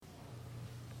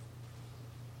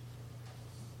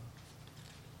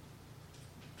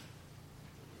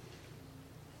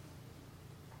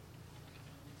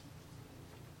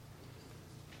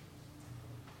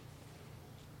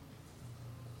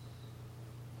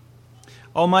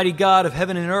Almighty God of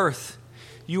heaven and earth,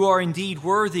 you are indeed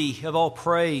worthy of all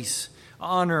praise,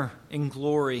 honor, and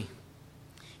glory.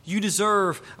 You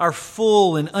deserve our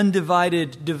full and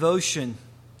undivided devotion.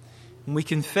 And we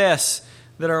confess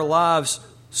that our lives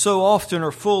so often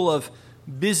are full of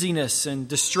busyness and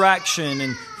distraction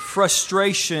and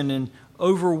frustration and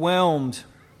overwhelmed.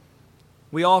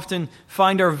 We often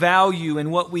find our value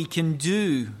in what we can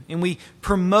do, and we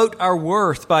promote our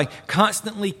worth by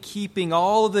constantly keeping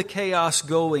all of the chaos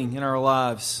going in our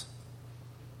lives.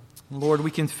 Lord,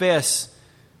 we confess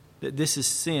that this is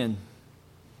sin.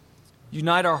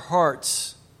 Unite our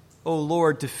hearts, O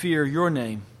Lord, to fear your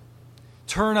name.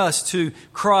 Turn us to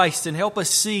Christ and help us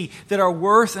see that our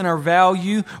worth and our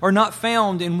value are not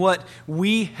found in what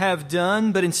we have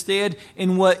done, but instead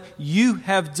in what you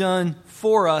have done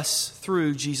for us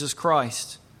through Jesus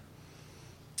Christ.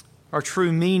 Our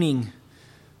true meaning,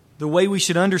 the way we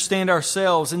should understand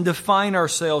ourselves and define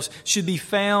ourselves, should be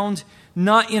found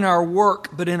not in our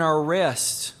work, but in our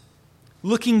rest,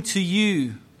 looking to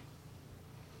you.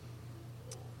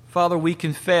 Father, we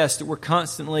confess that we're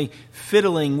constantly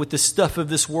fiddling with the stuff of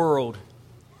this world,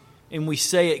 and we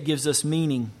say it gives us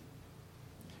meaning.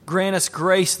 Grant us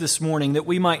grace this morning that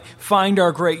we might find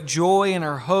our great joy and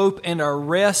our hope and our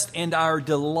rest and our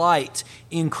delight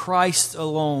in Christ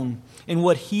alone, in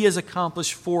what He has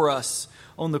accomplished for us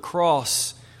on the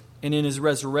cross and in His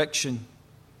resurrection.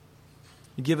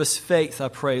 Give us faith, I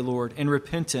pray, Lord, and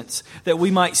repentance, that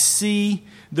we might see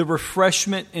the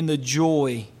refreshment and the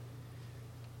joy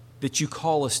that you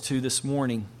call us to this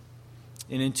morning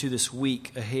and into this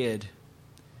week ahead.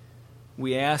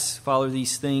 We ask, Father,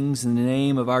 these things in the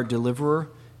name of our deliverer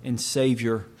and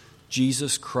Savior,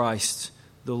 Jesus Christ,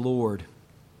 the Lord.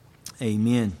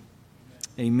 Amen.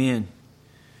 Amen.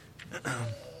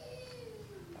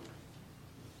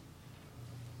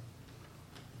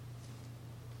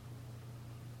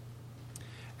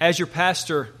 As your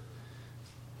pastor,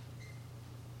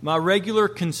 my regular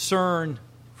concern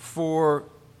for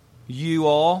you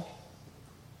all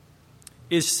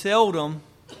is seldom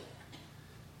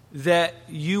that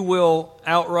you will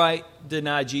outright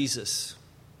deny Jesus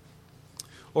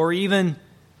or even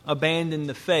abandon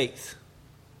the faith.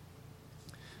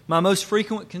 My most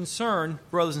frequent concern,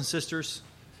 brothers and sisters,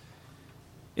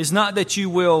 is not that you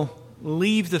will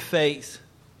leave the faith,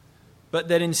 but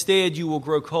that instead you will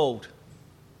grow cold,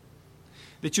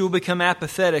 that you will become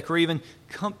apathetic or even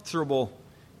comfortable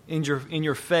in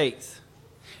your faith.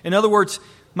 In other words,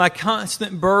 my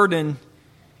constant burden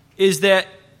is that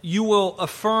you will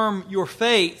affirm your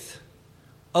faith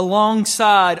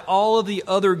alongside all of the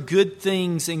other good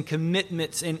things and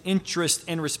commitments and interests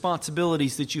and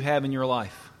responsibilities that you have in your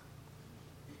life.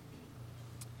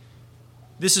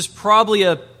 This is probably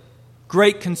a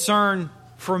great concern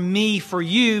for me, for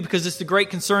you, because it's the great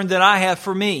concern that I have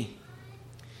for me.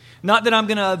 Not that I'm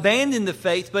going to abandon the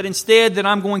faith, but instead that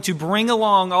I'm going to bring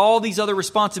along all these other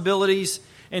responsibilities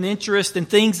and interest and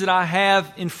things that I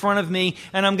have in front of me,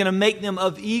 and I'm going to make them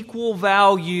of equal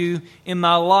value in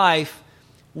my life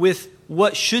with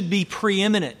what should be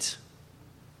preeminent.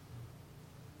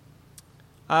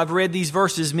 I've read these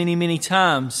verses many, many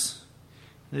times.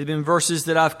 They've been verses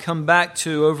that I've come back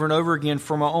to over and over again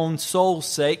for my own soul's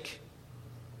sake.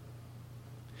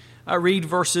 I read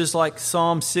verses like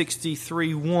Psalm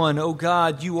 63:1. O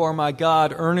God, you are my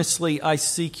God. Earnestly I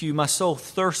seek you. My soul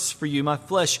thirsts for you. My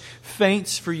flesh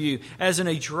faints for you, as in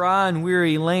a dry and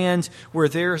weary land where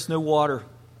there is no water.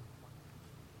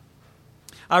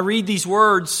 I read these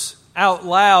words out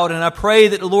loud, and I pray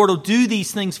that the Lord will do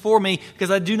these things for me,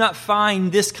 because I do not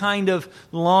find this kind of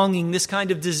longing, this kind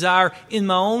of desire in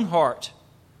my own heart.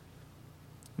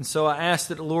 And so I ask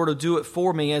that the Lord will do it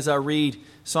for me as I read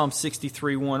Psalm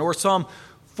 63:1. Or Psalm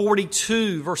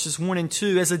 42, verses 1 and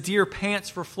 2. As a deer pants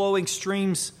for flowing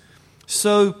streams,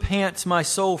 so pants my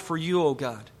soul for you, O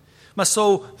God. My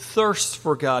soul thirsts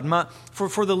for God,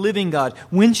 for the living God.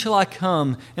 When shall I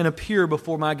come and appear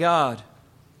before my God?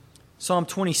 Psalm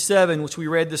 27, which we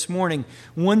read this morning.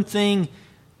 One thing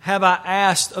have I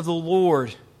asked of the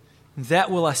Lord, that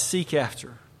will I seek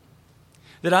after,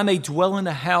 that I may dwell in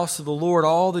the house of the Lord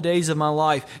all the days of my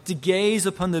life, to gaze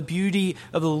upon the beauty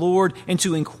of the Lord and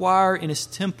to inquire in His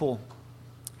temple.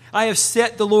 I have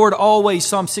set the Lord always,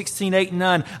 Psalm 16:8 and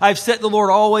 9. I have set the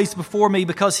Lord always before me,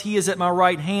 because He is at my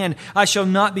right hand. I shall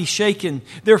not be shaken.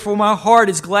 Therefore my heart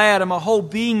is glad and my whole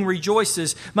being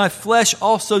rejoices. My flesh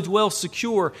also dwells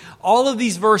secure. All of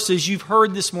these verses you've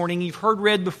heard this morning, you've heard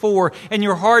read before, and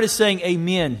your heart is saying,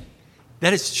 Amen.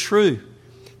 That is true.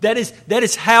 That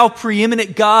is how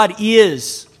preeminent God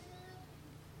is.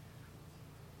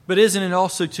 But isn't it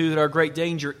also true that our great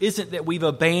danger isn't that we've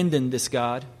abandoned this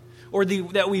God, or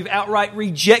that we've outright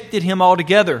rejected Him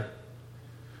altogether.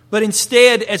 But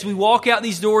instead, as we walk out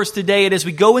these doors today and as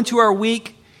we go into our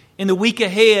week and the week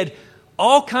ahead,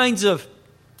 all kinds of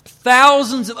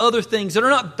thousands of other things that are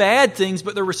not bad things,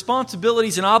 but they're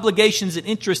responsibilities and obligations and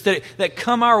interests that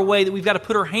come our way that we've got to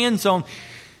put our hands on,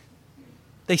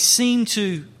 they seem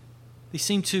to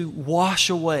wash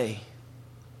away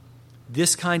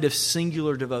this kind of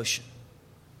singular devotion.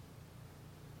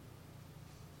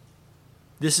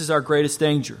 This is our greatest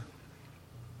danger.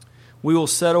 We will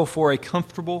settle for a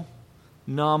comfortable,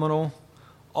 nominal,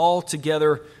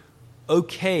 altogether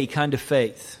okay kind of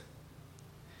faith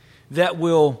that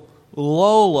will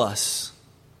lull us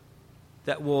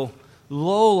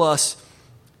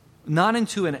not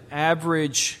into an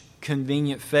average,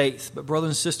 convenient faith, but brothers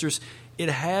and sisters, it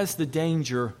has the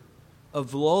danger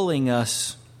of lulling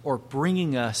us or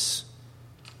bringing us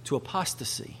to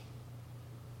apostasy.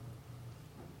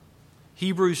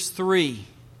 Hebrews 3,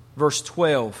 verse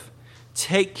 12.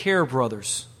 Take care,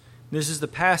 brothers. This is the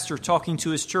pastor talking to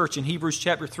his church in Hebrews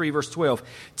chapter 3, verse 12.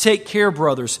 Take care,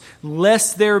 brothers,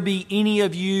 lest there be any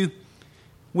of you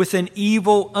with an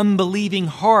evil, unbelieving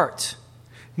heart,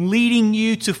 leading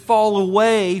you to fall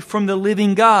away from the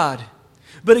living God.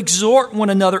 But exhort one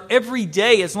another every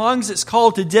day, as long as it's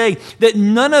called today, that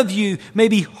none of you may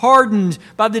be hardened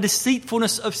by the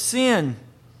deceitfulness of sin.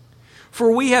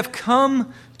 For we have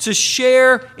come to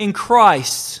share in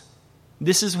Christ.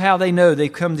 This is how they know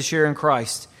they've come to share in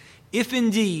Christ. If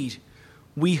indeed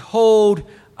we hold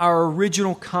our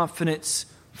original confidence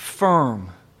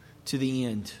firm to the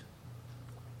end.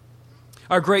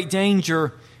 Our great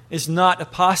danger is not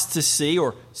apostasy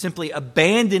or simply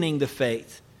abandoning the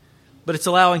faith, but it's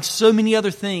allowing so many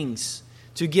other things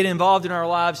to get involved in our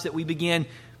lives that we begin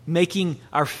making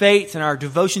our faith and our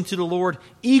devotion to the Lord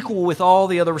equal with all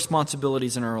the other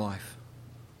responsibilities in our life.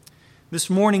 This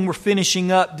morning we're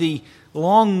finishing up the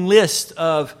long list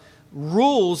of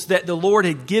rules that the Lord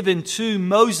had given to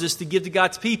Moses to give to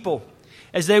God's people.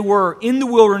 As they were in the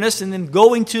wilderness and then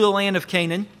going to the land of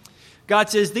Canaan, God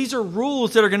says these are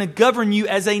rules that are going to govern you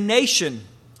as a nation.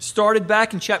 Started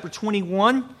back in chapter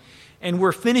 21, and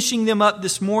we're finishing them up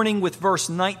this morning with verse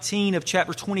 19 of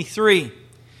chapter 23.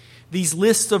 These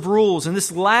lists of rules, and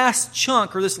this last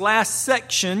chunk or this last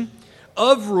section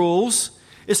of rules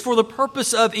is for the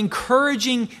purpose of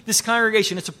encouraging this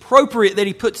congregation. It's appropriate that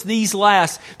he puts these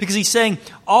last because he's saying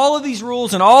all of these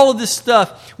rules and all of this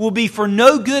stuff will be for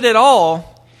no good at all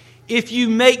if you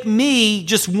make me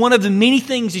just one of the many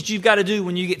things that you've got to do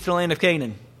when you get to the land of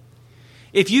Canaan.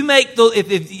 If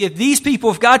these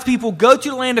people, if God's people go to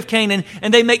the land of Canaan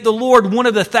and they make the Lord one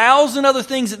of the 1,000 other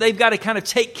things that they've got to kind of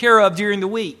take care of during the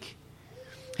week,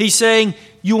 he's saying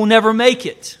you will never make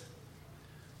it.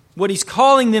 What he's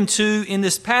calling them to in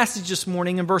this passage this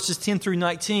morning in verses 10 through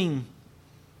 19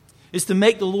 is to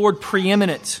make the Lord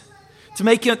preeminent, to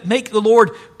make the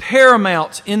Lord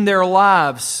paramount in their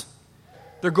lives.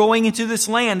 They're going into this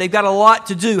land. They've got a lot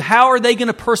to do. How are they going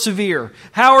to persevere?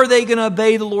 How are they going to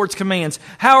obey the Lord's commands?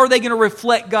 How are they going to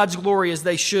reflect God's glory as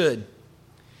they should?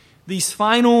 These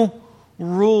final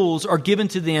rules are given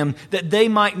to them that they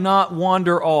might not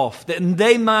wander off, that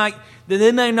they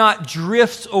may not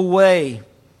drift away,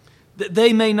 that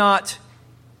they may not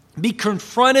be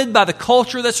confronted by the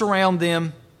culture that's around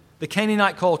them, the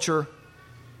Canaanite culture,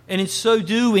 and in so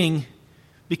doing,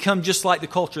 become just like the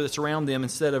culture that's around them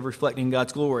instead of reflecting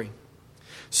God's glory.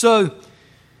 So,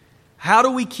 how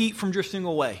do we keep from drifting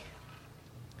away?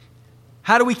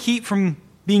 How do we keep from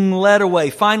being led away,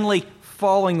 finally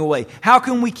falling away? How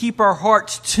can we keep our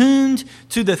hearts tuned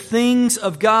to the things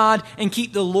of God and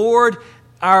keep the Lord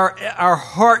our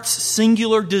heart's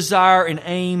singular desire and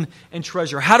aim and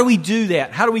treasure? How do we do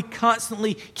that? How do we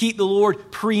constantly keep the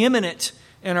Lord preeminent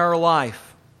in our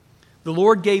life? The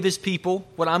Lord gave His people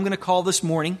what I'm going to call this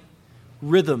morning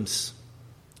rhythms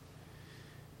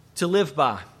to live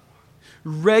by,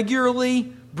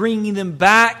 regularly bringing them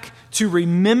back to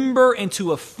remember and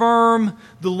to affirm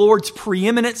the Lord's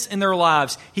preeminence in their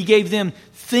lives. He gave them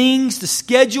things to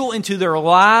schedule into their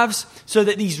lives so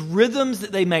that these rhythms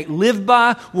that they may live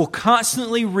by will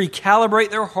constantly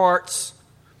recalibrate their hearts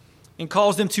and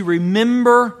cause them to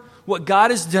remember what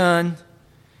God has done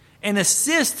and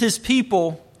assist His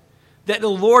people that the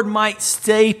Lord might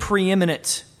stay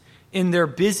preeminent in their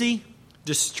busy,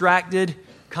 distracted,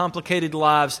 complicated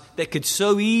lives that could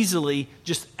so easily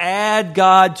just add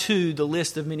God to the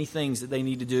list of many things that they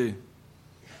need to do.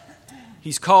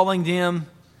 He's calling them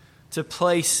to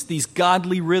place these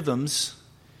godly rhythms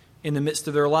in the midst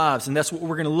of their lives. And that's what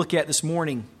we're going to look at this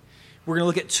morning. We're going to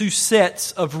look at two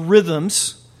sets of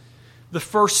rhythms The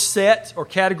first set or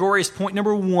category is point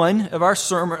number 1 of our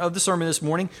sermon this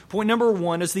morning. Point number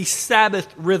 1 is the Sabbath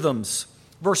rhythms,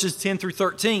 verses 10 through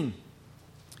 13.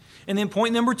 And then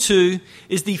point number 2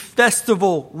 is the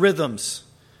festival rhythms,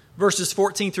 verses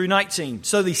 14 through 19.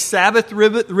 So the Sabbath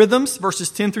rhythms, verses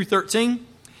 10 through 13.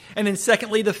 And then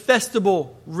secondly, the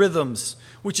festival rhythms,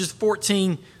 which is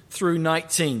 14 through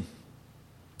 19.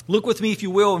 Look with me, if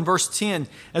you will, in verse 10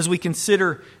 as we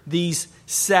consider these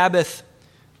Sabbath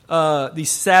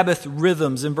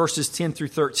rhythms in verses 10 through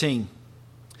 13.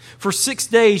 For 6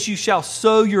 days you shall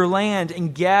sow your land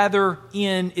and gather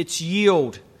in its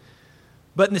yield.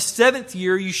 But in the 7th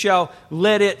year you shall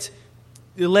let it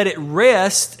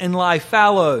rest and lie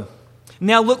fallow.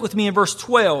 Now look with me in verse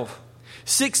 12.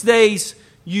 6 days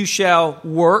you shall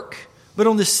work, but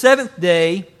on the 7th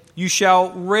day you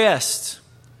shall rest.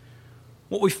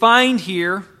 What we find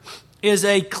here is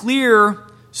a clear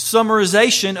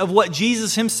summarization of what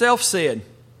Jesus himself said.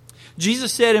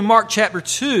 Jesus said in Mark chapter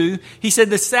 2, he said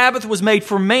the Sabbath was made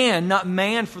for man, not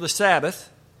man for the Sabbath.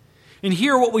 And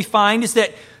here what we find is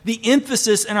that the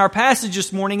emphasis in our passage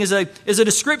this morning is a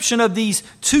description of these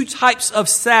two types of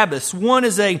Sabbaths. One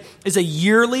is a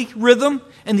yearly rhythm,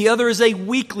 and the other is a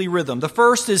weekly rhythm. The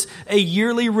first is a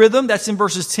yearly rhythm, that's in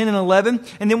verses 10 and 11,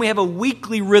 and then we have a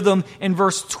weekly rhythm in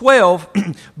verse 12,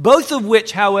 both of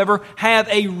which, however, have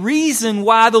a reason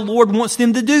why the Lord wants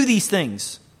them to do these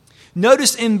things.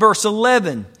 Notice in verse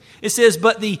 11, it says,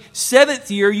 "But the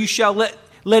 7th year you shall let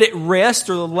it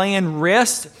rest," or the land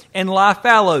rest, "and lie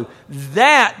fallow,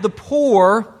 that the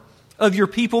poor of your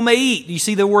people may eat." Do you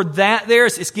see the word "that" there?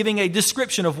 It's giving a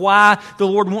description of why the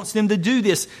Lord wants them to do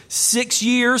this. 6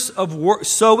 years of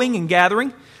sowing and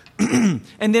gathering,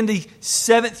 and then the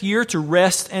 7th year to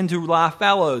rest and to lie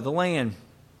fallow, the land.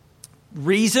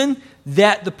 Reason,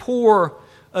 that the poor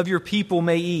of your people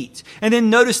may eat. And then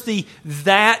notice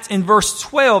that in verse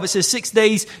 12. It says, 6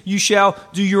 days you shall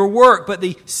do your work, but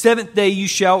the 7th day you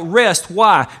shall rest.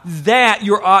 Why? That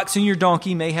your ox and your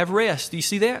donkey may have rest. Do you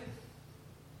see that?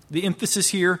 The emphasis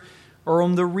here are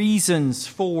on the reasons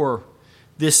for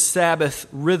this Sabbath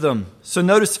rhythm. So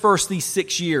notice first these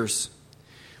 6 years.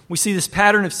 We see this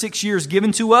pattern of 6 years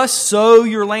given to us. Sow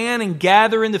your land and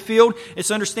gather in the field. Its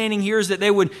understanding here is that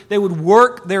they would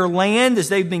work their land as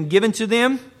they've been given to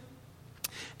them.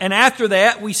 And after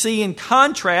that, we see in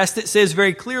contrast, it says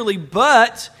very clearly,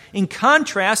 but in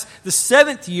contrast, the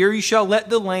 7th year you shall let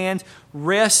the land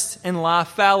rest and lie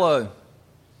fallow.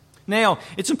 Now,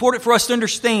 it's important for us to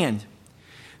understand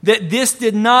that this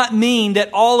did not mean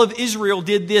that all of Israel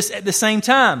did this at the same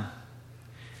time.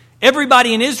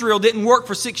 Everybody in Israel didn't work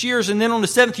for 6 years, and then on the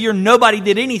 7th year, nobody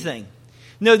did anything.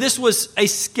 No, this was a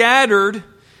staggered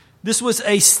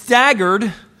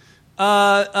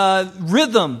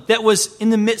rhythm that was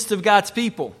in the midst of God's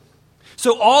people.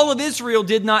 So all of Israel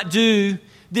did not do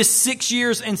this 6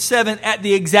 years and 7 at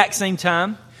the exact same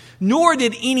time, nor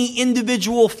did any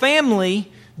individual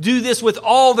family do this with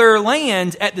all their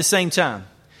land at the same time.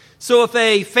 So if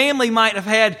a family might have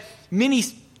had many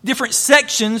different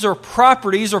sections or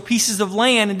properties or pieces of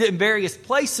land in various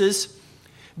places,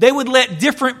 they would let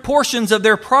different portions of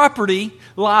their property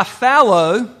lie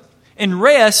fallow and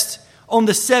rest on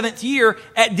the 7th year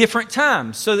at different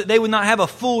times, so that they would not have a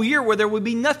full year where there would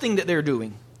be nothing that they're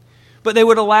doing. But they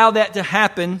would allow that to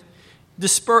happen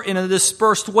in a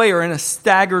dispersed way or in a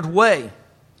staggered way.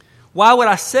 Why would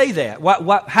I say that?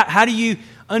 How do you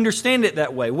understand it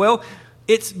that way? Well,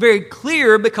 it's very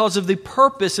clear because of the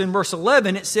purpose in verse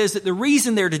 11. It says that the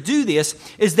reason they're to do this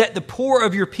is that the poor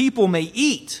of your people may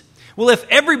eat. Well, if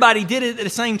everybody did it at the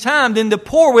same time, then the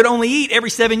poor would only eat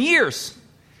every 7 years.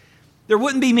 There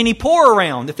wouldn't be many poor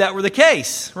around if that were the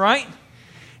case, right?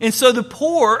 And so the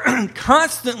poor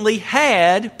constantly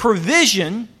had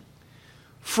provision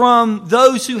from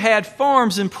those who had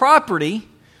farms and property,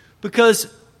 because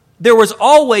there was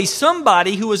always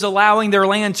somebody who was allowing their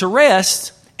land to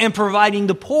rest and providing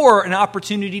the poor an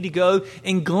opportunity to go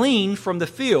and glean from the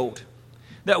field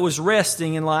that was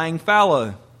resting and lying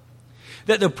fallow.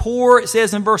 That the poor, it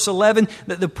says in verse 11,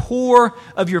 that the poor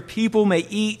of your people may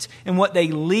eat, and what they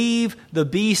leave, the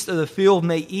beast of the field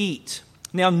may eat.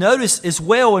 Now notice as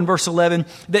well in verse 11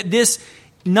 that this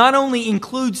not only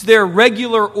includes their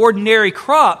regular ordinary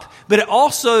crop, but it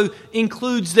also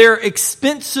includes their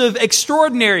expensive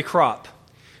extraordinary crop.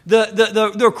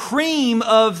 The cream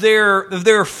of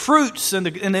their fruits and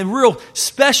the real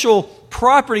special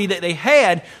property that they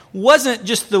had wasn't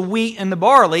just the wheat and the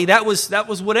barley. That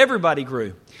was what everybody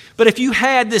grew. But if you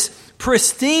had this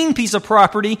pristine piece of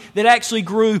property that actually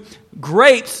grew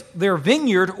grapes, their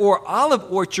vineyard, or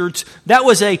olive orchards, that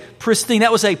was a pristine,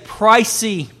 that was a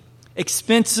pricey,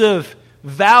 expensive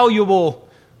valuable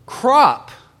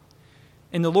crop.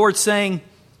 And the Lord's saying,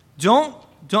 don't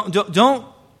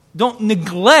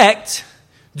neglect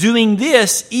doing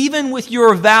this, even with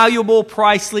your valuable,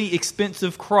 pricely,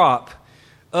 expensive crop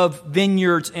of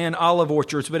vineyards and olive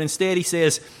orchards. But instead, he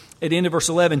says at the end of verse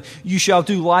 11, you shall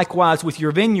do likewise with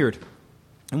your vineyard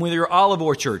and with your olive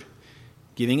orchard,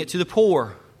 giving it to the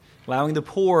poor, allowing the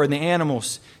poor and the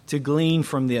animals to glean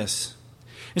from this.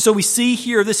 And so we see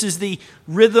here, this is the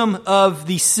rhythm of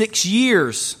the 6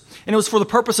 years. And it was for the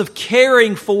purpose of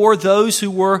caring for those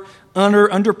who were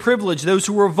underprivileged, those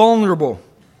who were vulnerable.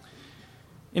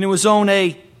 And it was on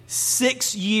a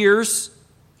 6 years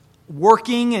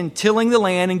working and tilling the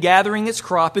land and gathering its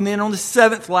crop, and then on the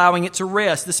 7th allowing it to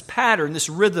rest. This pattern, this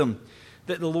rhythm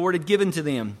that the Lord had given to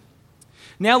them.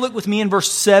 Now look with me in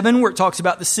verse 7 where it talks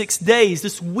about the 6 days,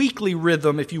 this weekly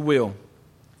rhythm, if you will.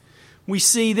 We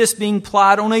see this being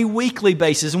applied on a weekly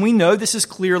basis, and we know this is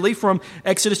clearly from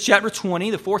Exodus chapter 20,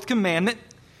 the 4th commandment.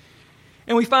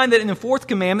 And we find that in the 4th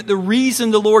commandment, the reason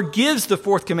the Lord gives the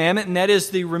 4th commandment, and that is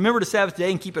the remember the Sabbath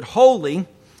day and keep it holy,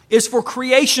 is for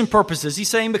creation purposes. He's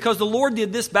saying because the Lord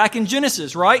did this back in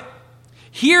Genesis, right?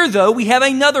 Here, though, we have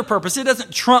another purpose. It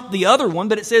doesn't trump the other one,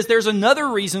 but it says there's another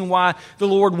reason why the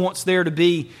Lord wants there to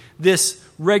be this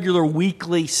regular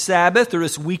weekly Sabbath or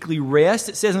this weekly rest.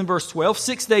 It says in verse 12,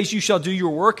 6 days you shall do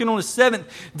your work, and on the 7th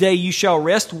day you shall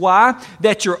rest. Why?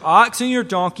 That your ox and your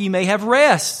donkey may have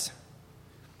rest.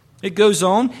 It goes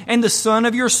on, and the son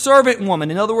of your servant woman.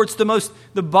 In other words,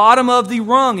 the bottom of the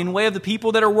rung in way of the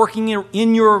people that are working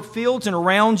in your fields and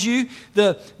around you,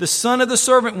 the son of the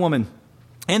servant woman,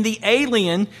 and the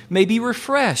alien may be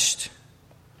refreshed.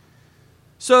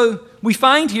 So we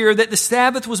find here that the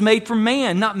Sabbath was made for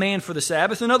man, not man for the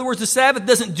Sabbath. In other words, the Sabbath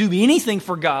doesn't do anything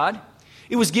for God.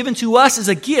 It was given to us as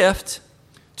a gift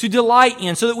to delight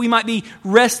in, so that we might be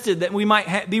rested, that we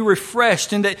might be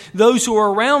refreshed, and that those who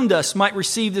are around us might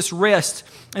receive this rest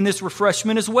and this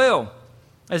refreshment as well,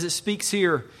 as it speaks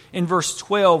here in verse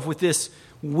 12 with this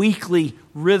weekly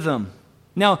rhythm.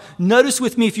 Now, notice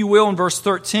with me, if you will, in verse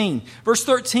 13. Verse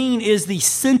 13 is the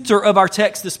center of our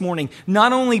text this morning,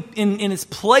 not only in its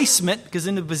placement, because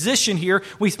in the position here,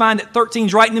 we find that 13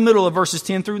 is right in the middle of verses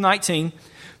 10 through 19,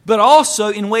 but also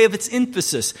in way of its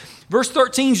emphasis. Verse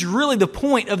 13 is really the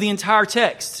point of the entire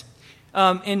text.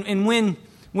 And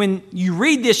when you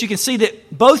read this, you can see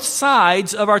that both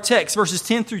sides of our text, verses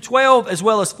 10 through 12, as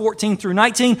well as 14 through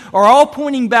 19, are all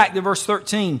pointing back to verse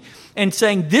 13 and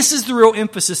saying this is the real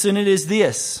emphasis, and it is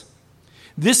this.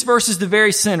 This verse is the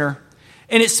very center,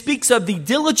 and it speaks of the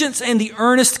diligence and the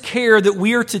earnest care that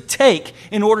we are to take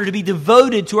in order to be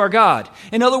devoted to our God.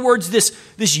 In other words,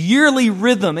 this yearly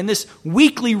rhythm and this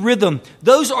weekly rhythm,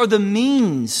 those are the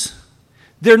means.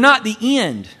 They're not the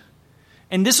end.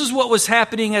 And this is what was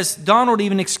happening, as Donald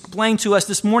even explained to us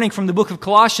this morning from the book of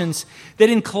Colossians, that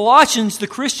in Colossians, the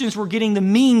Christians were getting the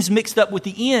means mixed up with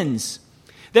the ends.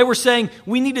 They were saying,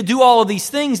 we need to do all of these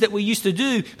things that we used to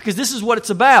do because this is what it's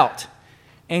about.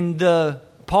 And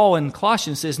Paul in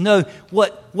Colossians says, no,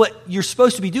 what you're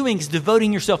supposed to be doing is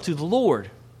devoting yourself to the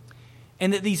Lord.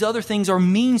 And that these other things are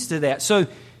means to that. So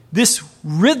this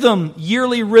rhythm,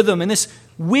 yearly rhythm, and this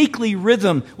weekly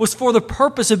rhythm was for the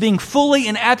purpose of being fully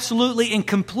and absolutely and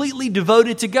completely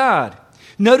devoted to God.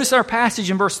 Notice our passage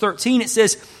in verse 13. It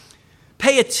says,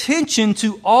 pay attention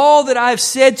to all that I have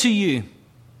said to you.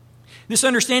 This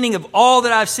understanding of all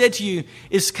that I've said to you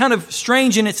is kind of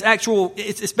strange in its actual,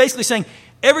 it's basically saying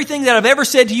everything that I've ever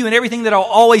said to you and everything that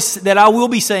I will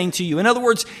be saying to you. In other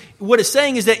words, what it's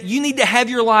saying is that you need to have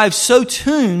your lives so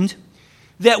tuned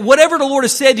that whatever the Lord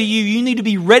has said to you, you need to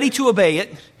be ready to obey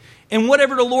it. And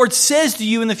whatever the Lord says to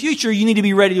you in the future, you need to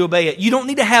be ready to obey it. You don't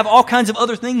need to have all kinds of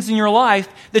other things in your life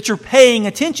that you're paying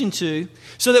attention to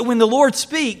so that when the Lord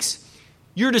speaks,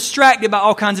 you're distracted by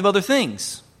all kinds of other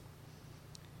things.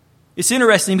 It's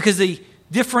interesting because the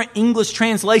different English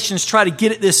translations try to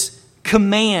get at this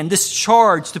command, this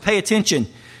charge to pay attention.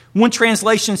 One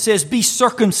translation says, be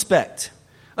circumspect.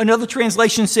 Another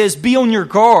translation says, be on your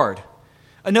guard.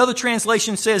 Another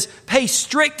translation says, pay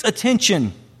strict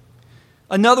attention.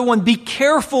 Another one, be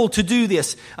careful to do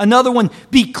this. Another one,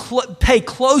 pay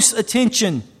close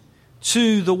attention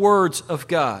to the words of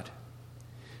God.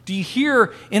 Do you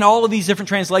hear in all of these different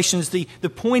translations, the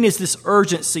point is this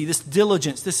urgency, this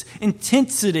diligence, this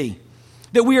intensity,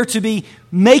 that we are to be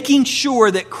making sure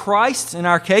that Christ, in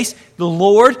our case, the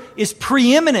Lord, is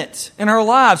preeminent in our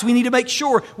lives. We need to make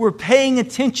sure we're paying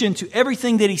attention to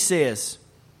everything that He says.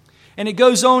 And it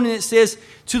goes on and it says,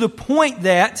 to the point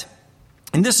that,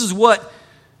 and this is what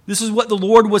the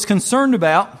Lord was concerned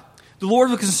about. The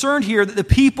Lord was concerned here that the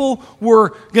people were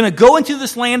going to go into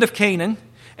this land of Canaan,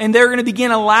 and they're going to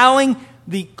begin allowing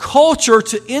the culture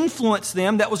to influence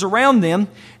them that was around them,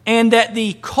 and that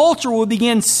the culture will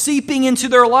begin seeping into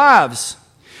their lives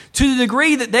to the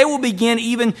degree that they will begin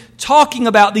even talking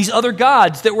about these other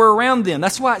gods that were around them.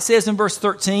 That's why it says in verse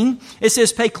 13, it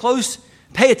says,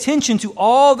 Pay attention to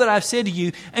all that I've said to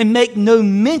you, and make no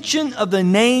mention of the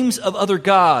names of other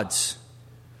gods.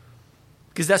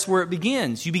 Because that's where it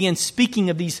begins. You begin speaking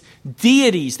of these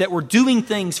deities that were doing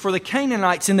things for the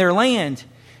Canaanites in their land.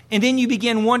 And then you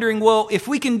begin wondering, well, if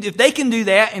they can do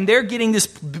that and they're getting this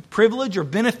privilege or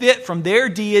benefit from their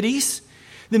deities,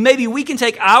 then maybe we can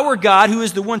take our God, who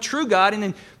is the one true God, and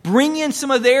then bring in some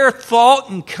of their thought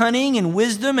and cunning and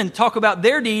wisdom and talk about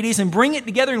their deities and bring it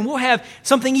together, and we'll have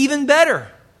something even better.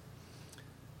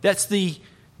 That's the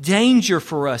danger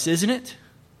for us, isn't it?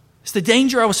 It's the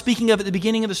danger I was speaking of at the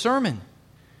beginning of the sermon.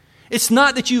 It's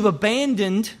not that you've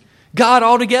abandoned God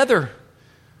altogether.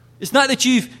 It's not that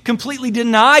you've completely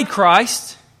denied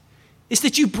Christ. It's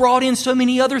that you brought in so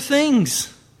many other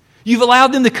things. You've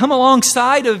allowed them to come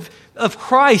alongside of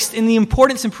Christ in the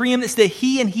importance and preeminence that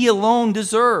He and He alone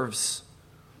deserves.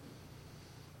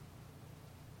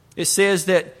 It says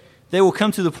that they will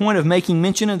come to the point of making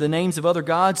mention of the names of other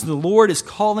gods. The Lord is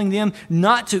calling them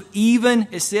not to even,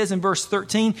 it says in verse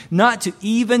 13, not to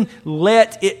even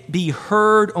let it be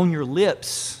heard on your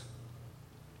lips.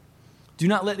 Do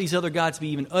not let these other gods be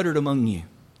even uttered among you.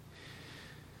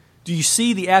 Do you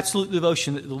see the absolute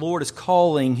devotion that the Lord is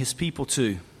calling His people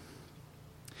to?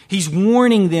 He's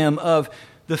warning them of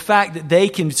the fact that they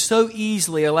can so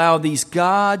easily allow these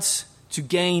gods to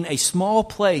gain a small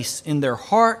place in their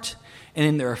heart and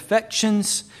in their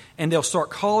affections, and they'll start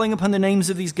calling upon the names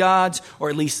of these gods, or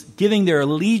at least giving their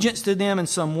allegiance to them in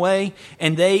some way,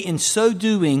 and they, in so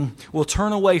doing, will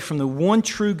turn away from the one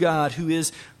true God who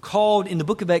is called in the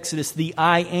book of Exodus the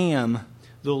I Am,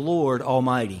 the Lord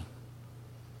Almighty.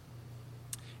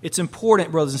 It's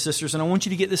important, brothers and sisters, and I want you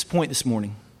to get this point this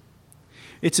morning.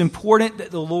 It's important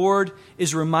that the Lord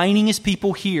is reminding His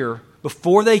people here,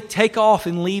 before they take off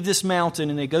and leave this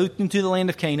mountain and they go into the land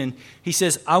of Canaan, He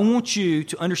says, I want you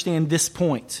to understand this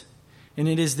point. And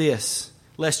it is this,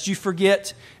 lest you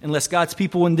forget, and lest God's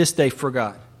people in this day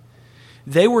forgot.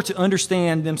 They were to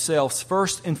understand themselves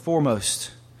first and foremost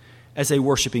as a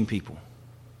worshiping people.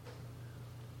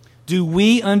 Do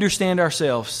we understand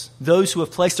ourselves, those who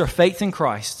have placed our faith in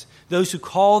Christ, those who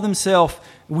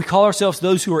we call ourselves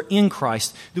those who are in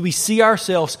Christ, do we see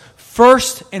ourselves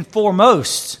first and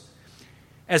foremost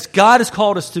as God has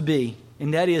called us to be,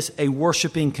 and that is a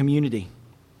worshiping community?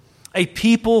 A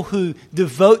people who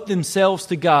devote themselves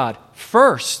to God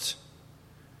first.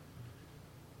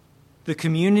 The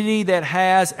community that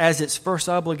has as its first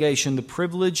obligation the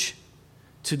privilege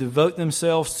to devote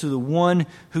themselves to the one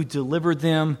who delivered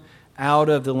them out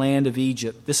of the land of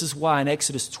Egypt. This is why in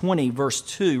Exodus 20, verse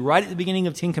 2, right at the beginning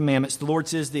of the Ten Commandments, the Lord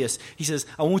says this. He says,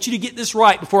 I want you to get this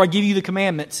right before I give you the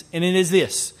commandments, and it is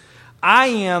this. I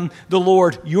am the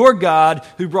Lord your God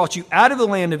who brought you out of the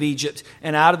land of Egypt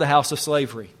and out of the house of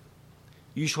slavery.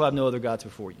 You shall have no other gods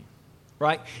before you.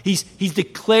 Right? He's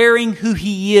declaring who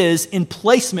He is in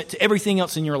placement to everything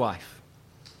else in your life.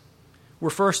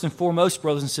 We're first and foremost,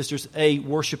 brothers and sisters, a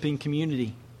worshiping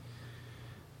community.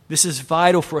 This is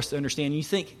vital for us to understand. You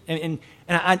think, and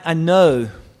I know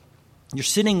you're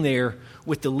sitting there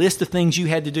with the list of things you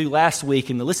had to do last week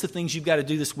and the list of things you've got to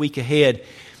do this week ahead,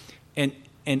 and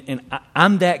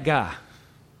I'm that guy.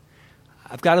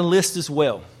 I've got a list as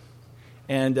well,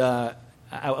 and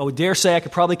I would dare say I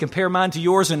could probably compare mine to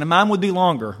yours, and mine would be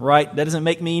longer, right? That doesn't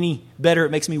make me any better. It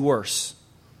makes me worse.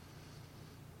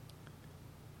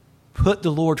 Put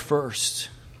the Lord first.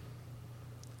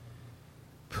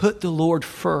 Put the Lord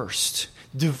first.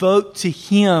 Devote to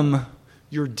Him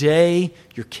your day,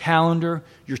 your calendar,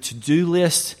 your to-do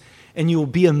list, and you will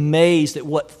be amazed at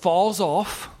what falls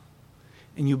off,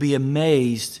 and you'll be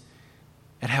amazed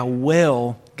at how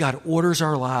well God orders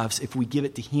our lives if we give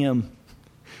it to Him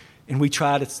and we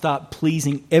try to stop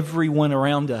pleasing everyone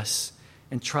around us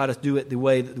and try to do it the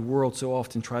way that the world so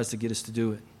often tries to get us to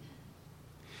do it.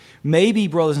 Maybe,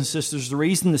 brothers and sisters, the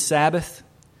reason the Sabbath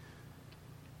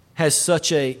is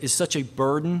such a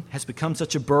burden, has become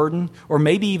such a burden, or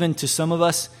maybe even to some of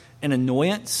us an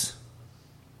annoyance,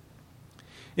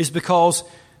 is because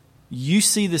you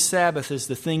see the Sabbath as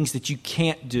the things that you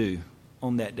can't do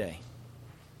on that day.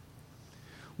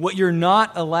 What you're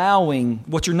not allowed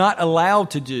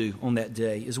to do on that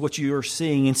day is what you are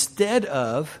seeing instead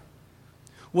of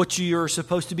what you're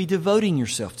supposed to be devoting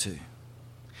yourself to.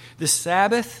 The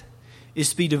Sabbath is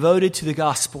to be devoted to the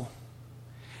gospel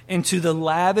and to the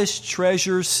lavish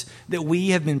treasures that we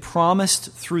have been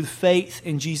promised through faith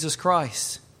in Jesus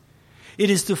Christ. It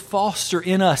is to foster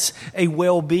in us a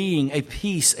well-being, a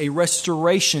peace, a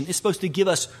restoration. It's supposed to give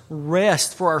us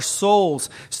rest for our souls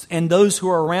and those who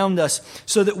are around us,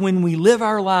 so that when we live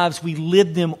our lives, we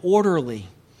live them orderly,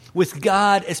 with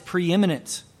God as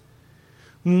preeminent.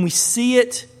 When we see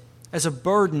it as a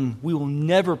burden, we will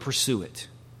never pursue it.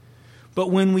 But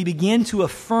when we begin to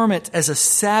affirm it as a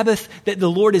Sabbath that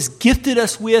the Lord has gifted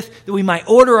us with, that we might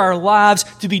order our lives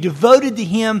to be devoted to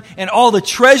Him and all the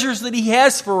treasures that He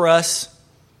has for us,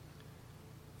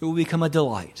 it will become a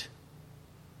delight.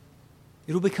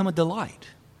 It will become a delight.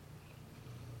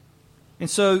 And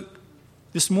so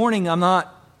this morning, I'm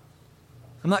not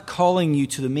calling you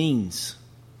to the means.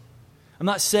 I'm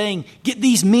not saying, get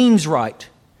these means right.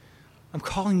 I'm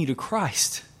calling you to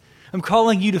Christ. I'm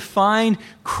calling you to find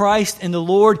Christ and the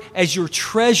Lord as your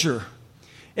treasure,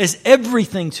 as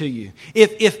everything to you.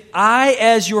 If I,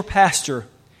 as your pastor,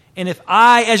 and if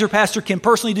I, as your pastor, can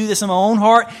personally do this in my own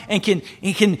heart and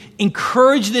can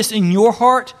encourage this in your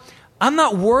heart, I'm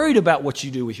not worried about what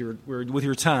you do with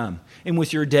your time and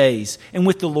with your days and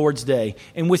with the Lord's day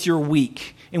and with your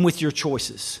week and with your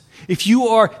choices. If you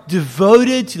are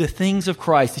devoted to the things of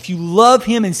Christ, if you love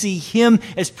Him and see Him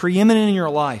as preeminent in your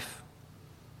life,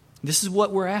 this is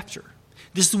what we're after.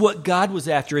 This is what God was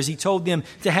after as He told them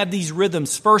to have these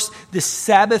rhythms. First, this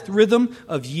Sabbath rhythm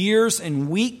of years and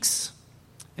weeks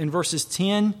in verses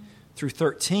 10 through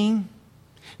 13.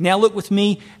 Now look with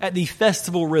me at the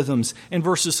festival rhythms in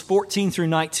verses 14 through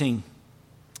 19.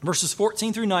 Verses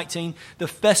 14 through 19, the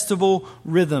festival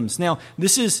rhythms. Now,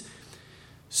 this is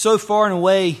so far and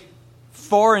away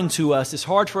foreign to us. It's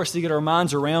hard for us to get our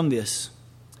minds around this.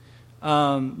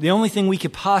 The only thing we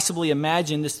could possibly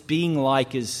imagine this being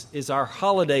like is our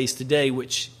holidays today,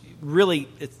 which really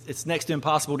it's next to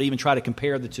impossible to even try to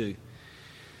compare the two.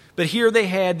 But here they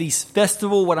had these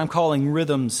festival, what I'm calling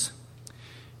rhythms,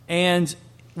 and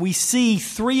we see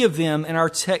 3 of them in our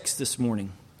text this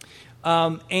morning,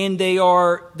 and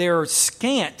they're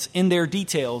scant in their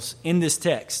details in this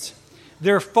text.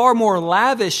 They're far more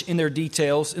lavish in their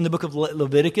details in the book of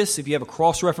Leviticus. If you have a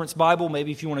cross-reference Bible,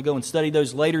 maybe if you want to go and study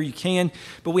those later, you can.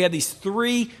 But we have these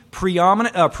 3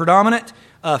 predominant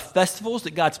festivals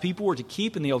that God's people were to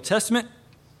keep in the Old Testament.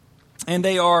 And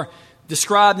they are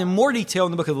described in more detail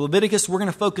in the book of Leviticus. We're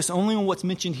going to focus only on what's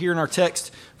mentioned here in our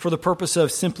text for the purpose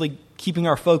of simply keeping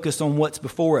our focus on what's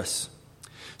before us.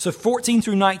 So 14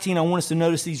 through 19, I want us to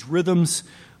notice these rhythms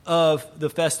of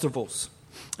the festivals.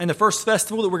 And the first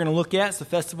festival that we're going to look at is the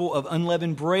festival of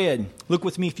unleavened bread. Look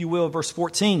with me, if you will, at verse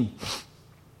 14.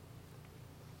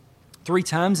 3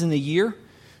 times in the year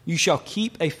you shall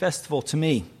keep a festival to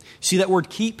me. See that word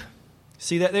keep?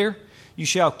 See that there? You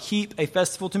shall keep a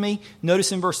festival to me.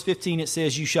 Notice in verse 15 it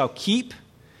says you shall keep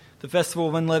the festival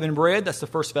of unleavened bread. That's the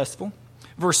first festival.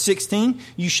 Verse 16,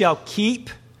 you shall keep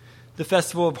the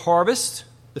festival of harvest.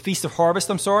 The feast of harvest,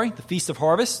 the feast of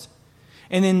harvest.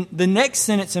 And then the next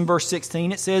sentence in verse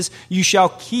 16, it says, you shall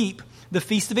keep the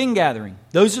feast of ingathering.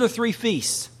 Those are the 3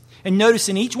 feasts. And notice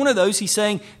in each one of those, he's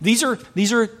saying, these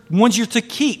are ones you're to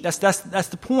keep. That's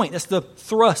the point. That's the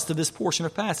thrust of this portion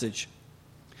of passage.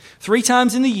 3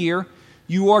 times in the year,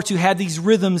 you are to have these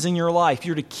rhythms in your life.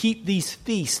 You're to keep these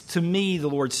feasts to me, the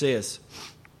Lord says.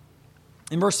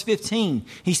 In verse 15,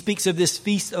 he speaks of this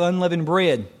feast of unleavened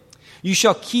bread. You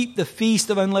shall keep the feast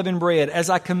of unleavened bread as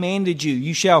I commanded you.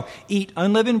 You shall eat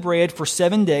unleavened bread for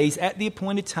 7 days at the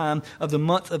appointed time of the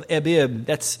month of Abib.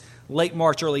 That's late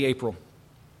March, early April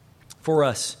for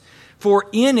us. For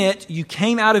in it you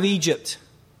came out of Egypt.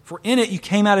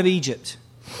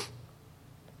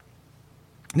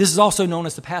 This is also known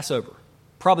as the Passover.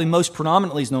 Probably most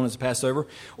predominantly is known as the Passover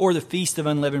or the Feast of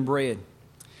Unleavened Bread.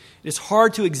 It is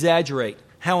hard to exaggerate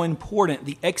how important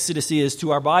the Exodus is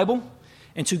to our Bible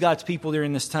and to God's people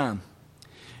during this time.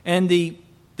 And the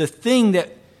thing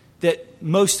that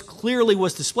most clearly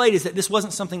was displayed is that this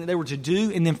wasn't something that they were to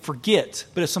do and then forget,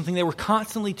 but it's something they were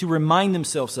constantly to remind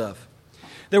themselves of.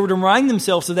 They were to remind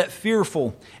themselves of that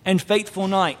fearful and faithful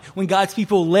night when God's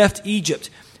people left Egypt.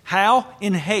 How?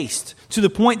 In haste, to the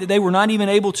point that they were not even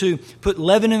able to put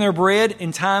leaven in their bread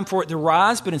in time for it to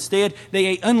rise, but instead they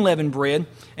ate unleavened bread,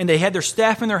 and they had their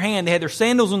staff in their hand, they had their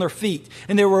sandals on their feet,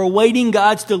 and they were awaiting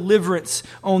God's deliverance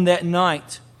on that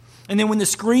night. And then when the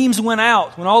screams went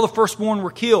out, when all the firstborn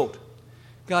were killed,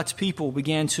 God's people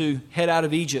began to head out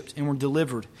of Egypt and were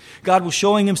delivered. God was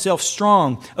showing Himself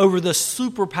strong over the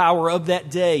superpower of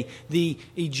that day, the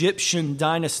Egyptian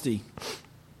dynasty.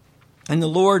 And the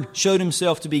Lord showed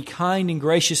Himself to be kind and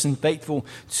gracious and faithful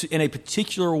in a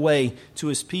particular way to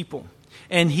His people.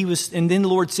 And then the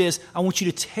Lord says, I want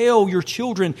you to tell your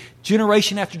children,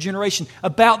 generation after generation,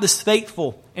 about this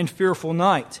fateful and fearful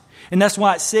night. And that's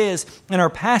why it says in our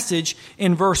passage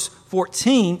in verse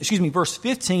 15,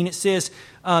 it says,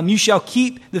 you shall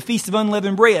keep the feast of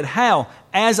unleavened bread. How?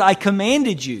 As I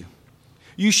commanded you.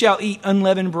 You shall eat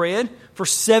unleavened bread for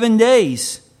 7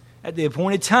 days at the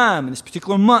appointed time in this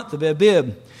particular month of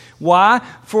Abib. Why?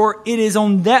 For it is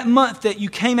on that month that you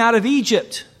came out of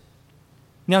Egypt.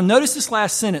 Now notice this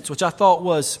last sentence, which I thought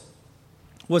was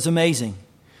amazing.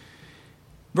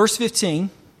 Verse 15,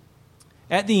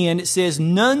 at the end it says,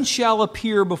 none shall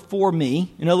appear before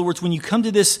me. In other words, when you come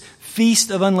to this feast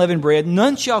of unleavened bread,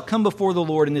 none shall come before the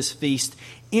Lord in this feast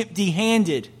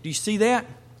empty-handed. Do you see that?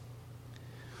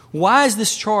 Why is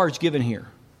this charge given here?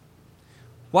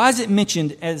 Why is it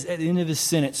mentioned at the end of this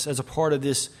sentence as a part of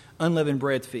this unleavened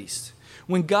bread feast?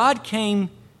 When God's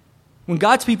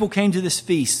people came to this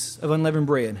feast of unleavened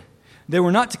bread, they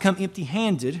were not to come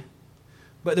empty-handed,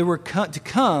 but they were to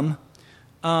come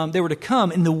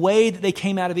in the way that they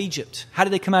came out of Egypt. How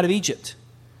did they come out of Egypt?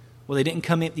 Well, they didn't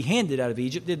come empty-handed out of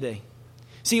Egypt, did they?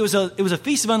 See, it was a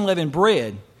feast of unleavened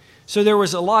bread, so there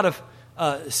was a lot of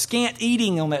scant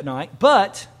eating on that night.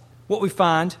 But what we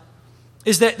find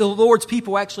is that the Lord's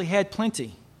people actually had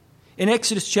plenty. In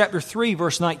Exodus chapter 3,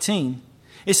 verse 19,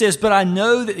 it says, but I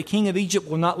know that the king of Egypt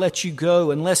will not let you go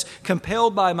unless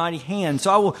compelled by a mighty hand.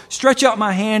 So I will stretch out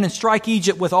my hand and strike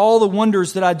Egypt with all the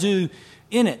wonders that I do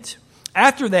in it.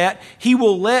 After that, he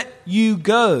will let you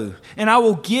go, and I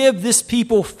will give this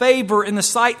people favor in the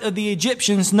sight of the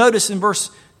Egyptians. Notice in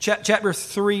chapter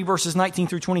 3, verses 19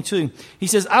 through 22, he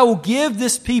says, I will give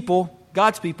this people,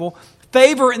 God's people,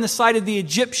 favor in the sight of the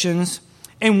Egyptians,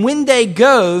 and when they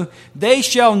go, they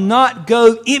shall not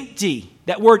go empty.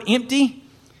 That word empty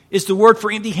is the word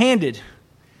for empty-handed.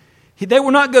 They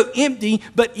will not go empty,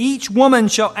 but each woman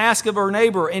shall ask of her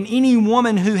neighbor, and any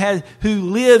woman who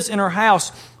lives in her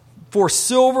house, for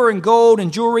silver and gold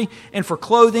and jewelry and for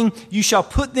clothing, you shall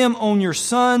put them on your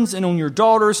sons and on your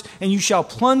daughters, and you shall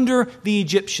plunder the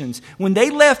Egyptians. When they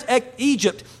left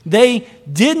Egypt, they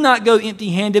did not go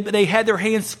empty-handed, but they had their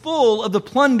hands full of the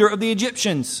plunder of the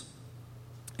Egyptians.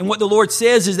 And what the Lord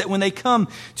says is that when they come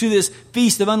to this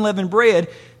feast of unleavened bread,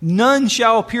 none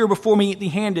shall appear before me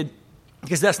empty-handed,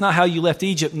 because that's not how you left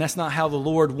Egypt, and that's not how the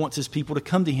Lord wants His people to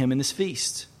come to Him in this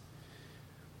feast.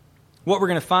 What we're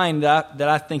going to find that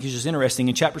I think is just interesting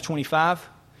in chapter 25.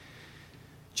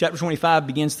 Chapter 25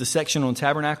 begins the section on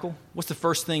tabernacle. What's the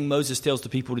first thing Moses tells the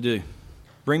people to do?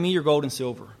 Bring me your gold and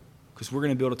silver, because we're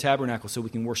going to build a tabernacle so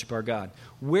we can worship our God.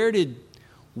 Where did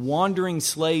wandering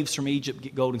slaves from Egypt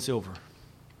get gold and silver?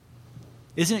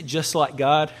 Isn't it just like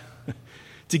God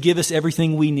to give us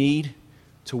everything we need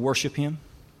to worship Him?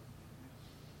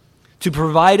 To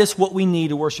provide us what we need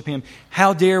to worship Him.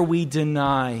 How dare we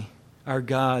deny our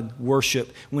God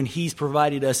worship when He's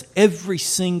provided us every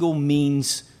single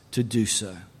means to do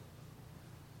so?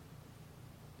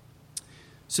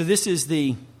 So this is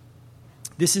the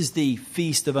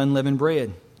feast of unleavened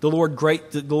bread. The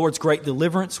Lord's great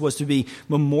deliverance was to be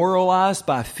memorialized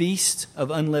by a feast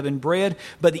of unleavened bread,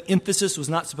 but the emphasis was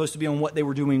not supposed to be on what they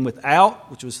were doing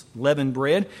without, which was leavened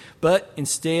bread, but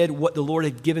instead what the Lord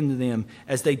had given to them.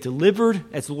 As the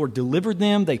Lord delivered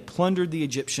them, they plundered the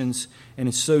Egyptians, and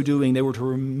in so doing, they were to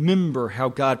remember how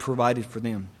God provided for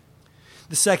them.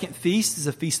 The second feast is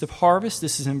a feast of harvest.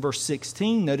 This is in verse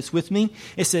 16. Notice with me.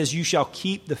 It says, you shall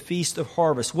keep the feast of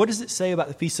harvest. What does it say about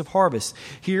the feast of harvest?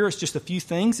 Here it's just a few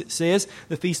things. It says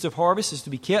the feast of harvest is to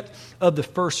be kept of the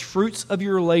first fruits of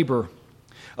your labor,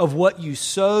 of what you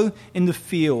sow in the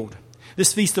field.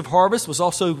 This feast of harvest was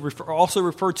also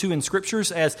referred to in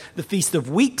Scriptures as the Feast of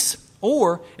Weeks,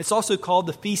 or it's also called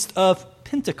the Feast of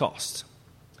Pentecost.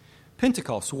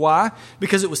 Pentecost. Why?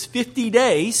 Because it was 50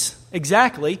 days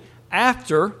exactly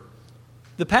after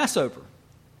the Passover.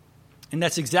 And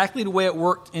that's exactly the way it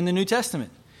worked in the New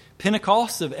Testament.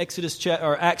 Pentecost of Acts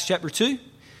chapter 2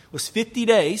 was 50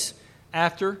 days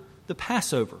after the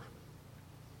Passover.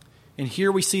 And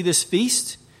here we see this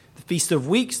feast, the Feast of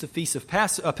Weeks, the Feast of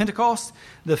Pentecost,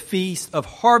 the Feast of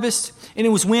Harvest. And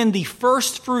it was when the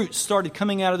first fruits started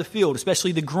coming out of the field,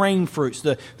 especially the grain fruits,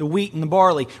 the wheat and the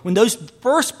barley. When those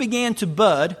first began to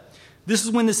bud, this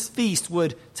is when this feast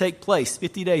would take place,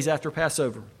 50 days after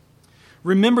Passover.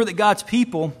 Remember that God's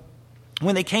people,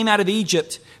 when they came out of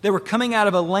Egypt, they were coming out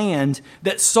of a land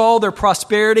that saw their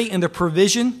prosperity and their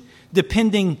provision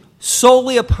depending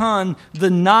solely upon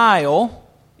the Nile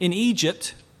in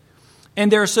Egypt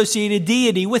and their associated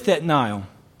deity with that Nile.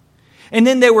 And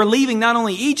then they were leaving not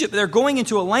only Egypt, but they're going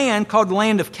into a land called the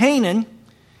land of Canaan,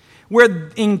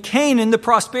 where in Canaan the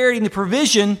prosperity and the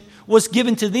provision was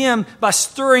given to them by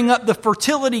stirring up the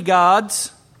fertility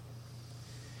gods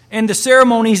and the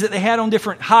ceremonies that they had on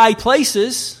different high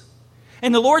places.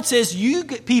 And the Lord says, you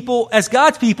people, as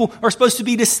God's people, are supposed to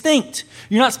be distinct.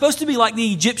 You're not supposed to be like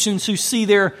the Egyptians who see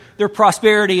their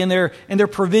prosperity and their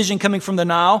provision coming from the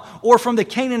Nile, or from the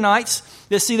Canaanites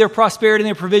that see their prosperity and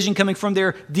their provision coming from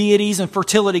their deities and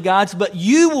fertility gods. But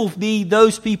you will be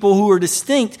those people who are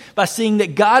distinct by seeing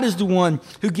that God is the one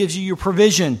who gives you your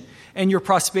provision and your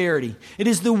prosperity. It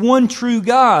is the one true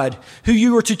God who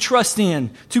you are to trust in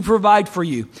to provide for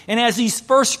you. And as these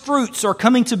first fruits are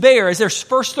coming to bear, as they're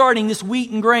first starting this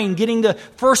wheat and grain, getting the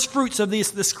first fruits of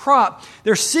this crop,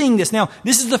 they're seeing this. Now,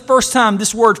 this is the first time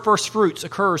this word first fruits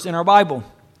occurs in our Bible.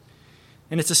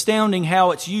 And it's astounding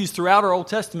how it's used throughout our Old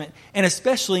Testament, and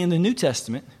especially in the New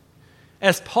Testament,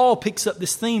 as Paul picks up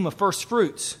this theme of first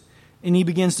fruits, and he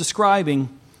begins describing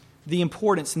the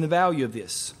importance and the value of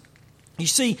this. You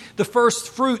see, the first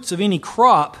fruits of any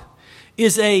crop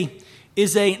is an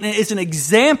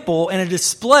example and a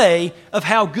display of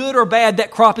how good or bad that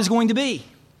crop is going to be.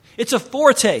 It's a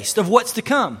foretaste of what's to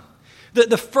come.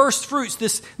 The first fruits,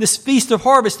 this feast of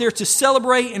harvest, they're to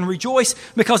celebrate and rejoice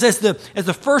because as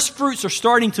the first fruits are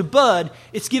starting to bud,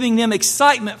 it's giving them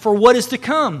excitement for what is to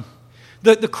come.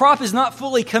 The crop has not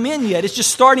fully come in yet. It's just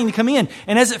starting to come in.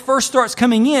 And as it first starts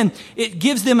coming in, it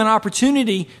gives them an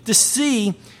opportunity to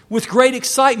see with great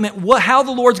excitement how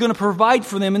the Lord's going to provide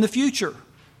for them in the future.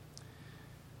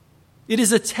 It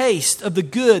is a taste of the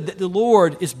good that the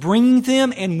Lord is bringing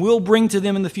them and will bring to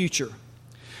them in the future.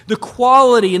 The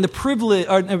quality and the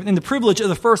privilege of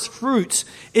the first fruits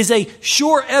is a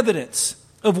sure evidence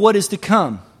of what is to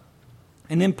come.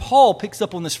 And then Paul picks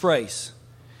up on this phrase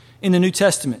in the New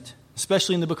Testament,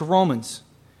 especially in the book of Romans.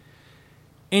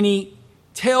 And he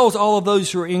tells all of those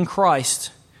who are in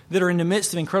Christ that are in the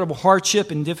midst of incredible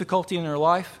hardship and difficulty in their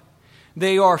life.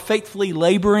 They are faithfully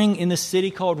laboring in this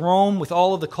city called Rome with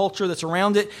all of the culture that's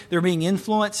around it. They're being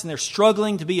influenced and they're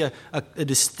struggling to be a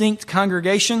distinct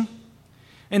congregation.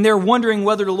 And they're wondering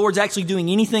whether the Lord's actually doing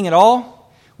anything at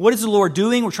all. What is the Lord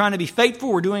doing? We're trying to be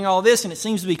faithful. We're doing all this and it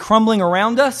seems to be crumbling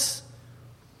around us.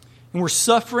 And we're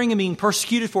suffering and being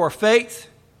persecuted for our faith.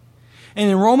 And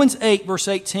in Romans 8, verse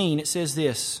 18, it says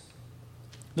this.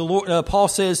 Paul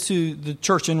says to the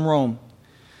church in Rome,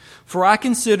 "For I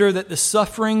consider that the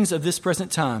sufferings of this present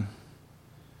time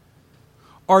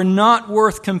are not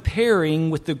worth comparing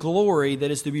with the glory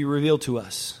that is to be revealed to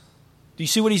us." Do you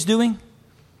see what he's doing?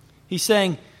 He's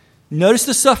saying, notice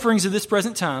the sufferings of this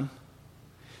present time.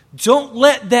 Don't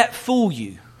let that fool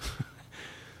you.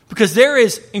 Because there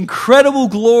is incredible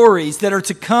glories that are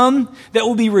to come that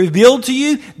will be revealed to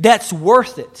you. That's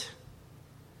worth it.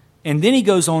 And then he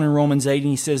goes on in Romans 8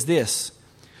 and he says this,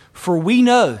 "For we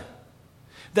know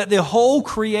that the whole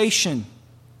creation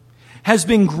has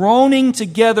been groaning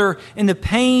together in the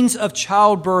pains of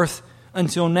childbirth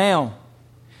until now."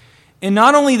 And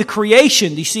not only the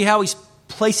creation, do you see how he's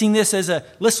placing this as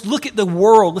let's look at the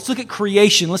world, let's look at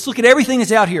creation, let's look at everything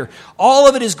that's out here. All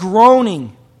of it is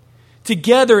groaning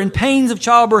together in pains of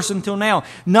childbirth until now.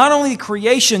 Not only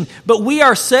creation, but we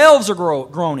ourselves are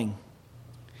groaning.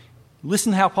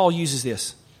 Listen to how Paul uses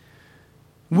this.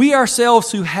 We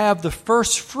ourselves who have the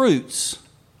first fruits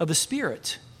of the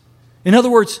Spirit. In other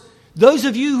words, those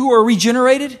of you who are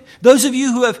regenerated, those of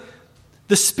you who have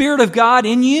the Spirit of God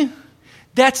in you,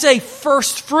 that's a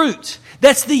first fruit.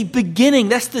 That's the beginning.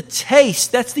 That's the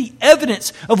taste. That's the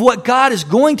evidence of what God is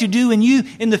going to do in you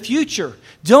in the future.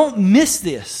 Don't miss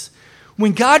this.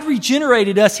 When God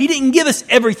regenerated us, He didn't give us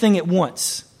everything at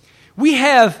once. We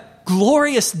have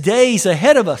glorious days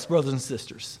ahead of us, brothers and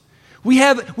sisters. We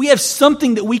have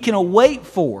something that we can await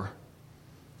for.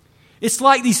 It's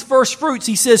like these first fruits.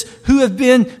 He says, who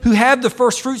have the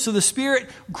first fruits of the Spirit,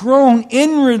 groan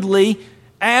inwardly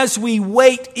as we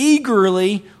wait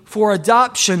eagerly for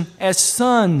adoption as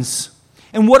sons.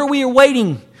 And what are we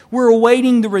awaiting? We're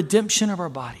awaiting the redemption of our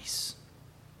bodies.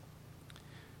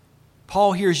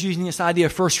 Paul here is using this idea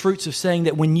of first fruits of saying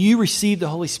that when you receive the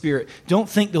Holy Spirit, don't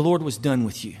think the Lord was done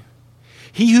with you.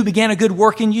 He who began a good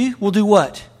work in you will do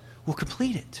what? Will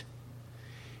complete it.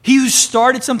 He who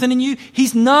started something in you,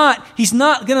 He's not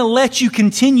going to let you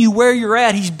continue where you're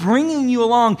at. He's bringing you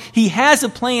along. He has a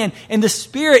plan, and the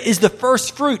Spirit is the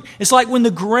first fruit. It's like when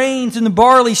the grains and the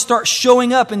barley start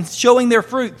showing up and showing their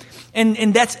fruit.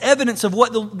 And that's evidence of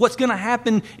what's going to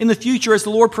happen in the future as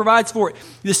the Lord provides for it.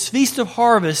 This feast of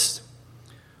harvest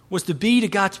was to be to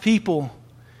God's people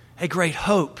a great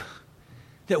hope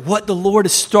that what the Lord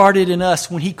has started in us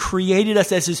when He created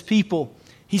us as His people,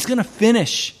 He's going to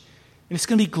finish. And it's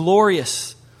going to be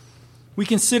glorious. We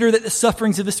consider that the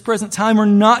sufferings of this present time are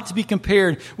not to be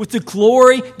compared with the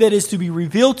glory that is to be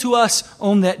revealed to us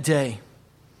on that day.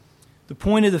 The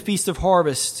point of the Feast of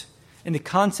Harvest and the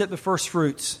concept of first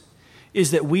fruits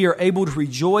is that we are able to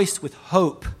rejoice with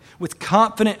hope, with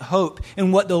confident hope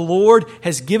in what the Lord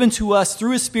has given to us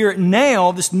through His Spirit.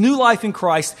 Now, this new life in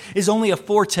Christ is only a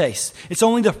foretaste. It's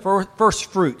only the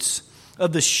first fruits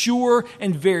of the sure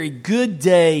and very good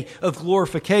day of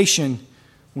glorification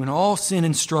when all sin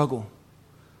and struggle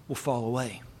will fall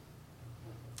away.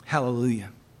 Hallelujah.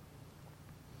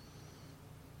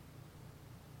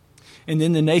 And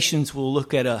then the nations will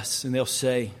look at us and they'll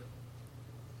say,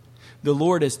 the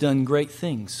Lord has done great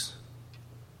things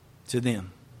to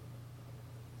them.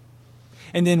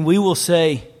 And then we will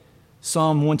say,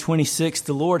 Psalm 126,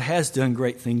 the Lord has done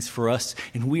great things for us,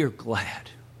 and we are glad.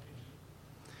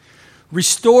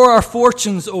 Restore our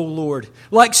fortunes, O Lord,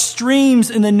 like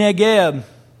streams in the Negeb.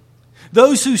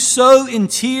 Those who sow in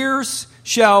tears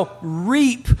shall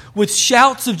reap with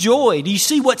shouts of joy. Do you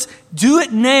see do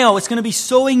it now? It's going to be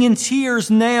sowing in tears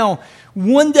now.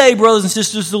 One day, brothers and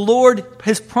sisters, the Lord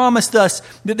has promised us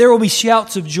that there will be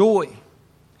shouts of joy.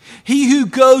 He who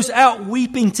goes out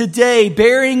weeping today,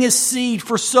 burying his seed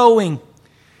for sowing,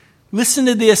 listen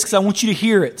to this because I want you to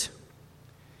hear it,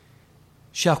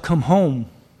 shall come home.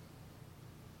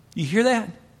 You hear that?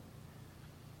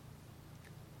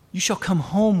 You shall come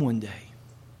home one day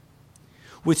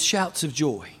with shouts of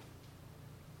joy,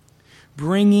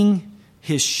 bringing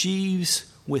his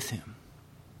sheaves with him.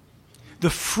 The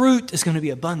fruit is going to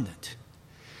be abundant.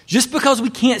 Just because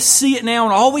we can't see it now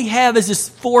and all we have is this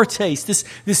foretaste,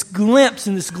 this glimpse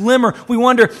and this glimmer, we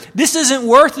wonder, this isn't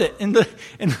worth it. And the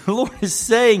Lord is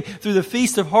saying through the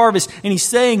Feast of Harvest, and He's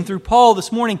saying through Paul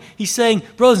this morning, He's saying,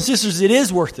 brothers and sisters, it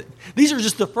is worth it. These are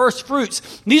just the first fruits.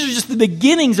 These are just the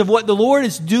beginnings of what the Lord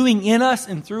is doing in us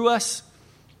and through us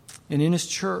and in His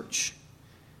church.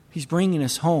 He's bringing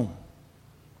us home.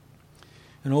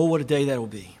 And oh, what a day that will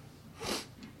be.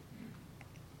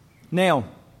 Now,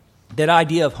 that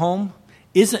idea of home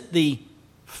isn't the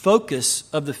focus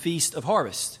of the Feast of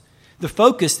Harvest. The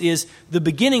focus is the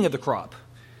beginning of the crop.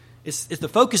 The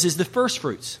focus is the first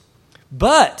fruits.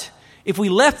 But if we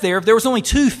left there, if there was only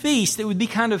 2 feasts, it would be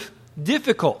kind of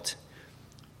difficult.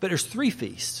 But there's 3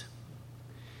 feasts.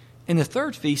 And the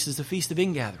third feast is the Feast of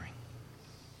Ingathering.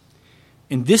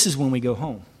 And this is when we go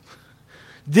home.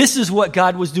 This is what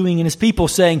God was doing in His people,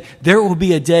 saying, there will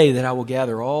be a day that I will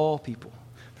gather all people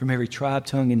from every tribe,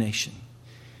 tongue, and nation,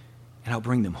 and I'll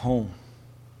bring them home.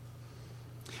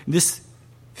 This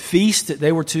feast that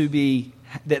they were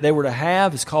to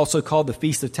have is also called the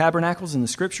Feast of Tabernacles in the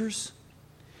Scriptures.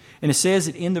 And it says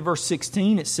that in the verse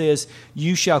 16, it says,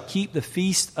 you shall keep the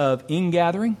Feast of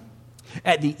Ingathering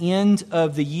at the end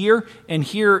of the year. And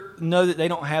here, know that they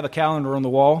don't have a calendar on the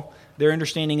wall. Their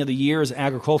understanding of the year is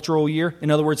agricultural year.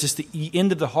 In other words, it's the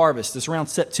end of the harvest. It's around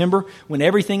September when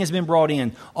everything has been brought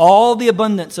in. All the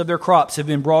abundance of their crops have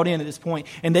been brought in at this point,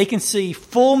 and they can see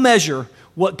full measure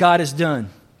what God has done.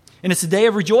 And it's a day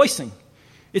of rejoicing.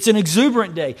 It's an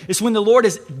exuberant day. It's when the Lord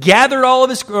has gathered all of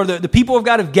His, or the people of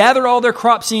God have gathered all their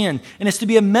crops in. And it's to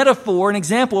be a metaphor, an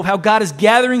example of how God is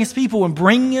gathering His people and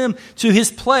bringing them to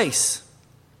His place.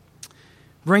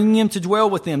 Bringing Him to dwell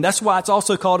with them. That's why it's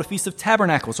also called a Feast of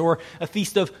Tabernacles or a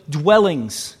Feast of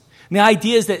Dwellings. And the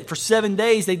idea is that for 7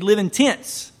 days they'd live in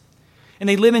tents. And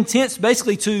they live in tents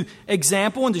basically to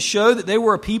example and to show that they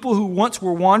were a people who once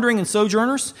were wandering and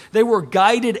sojourners. They were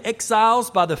guided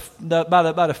exiles by the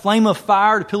flame of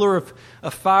fire, the pillar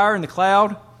of fire in the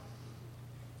cloud.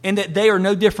 And that they are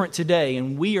no different today,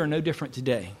 and we are no different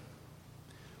today.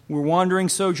 We're wandering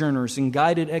sojourners and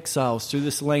guided exiles through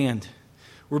this land.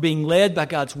 We're being led by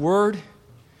God's Word,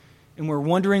 and we're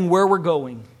wondering where we're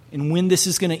going and when this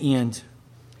is going to end.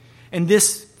 And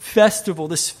this festival,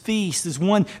 this feast, is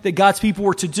one that God's people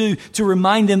were to do to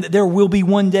remind them that there will be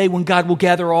one day when God will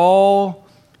gather all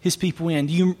His people in.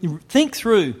 You think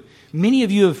through, many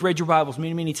of you have read your Bibles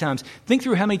many, many times. Think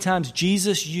through how many times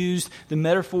Jesus used the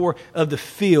metaphor of the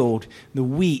field, the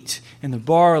wheat and the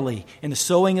barley and the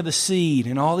sowing of the seed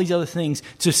and all these other things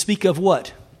to speak of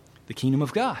what? The kingdom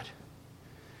of God.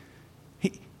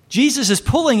 Jesus is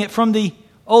pulling it from the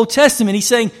Old Testament. He's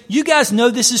saying, you guys know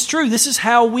this is true. This is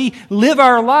how we live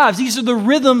our lives. These are the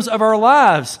rhythms of our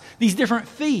lives, these different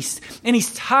feasts. And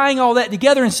He's tying all that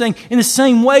together and saying, in the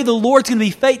same way, the Lord's going to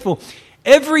be faithful.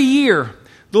 Every year,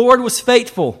 the Lord was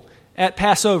faithful at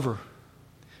Passover.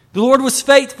 The Lord was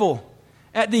faithful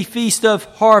at the Feast of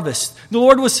Harvest. The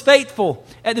Lord was faithful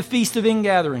at the Feast of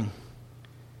Ingathering.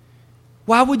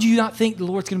 Why would you not think the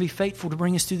Lord's going to be faithful to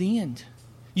bring us to the end?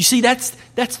 You see, that's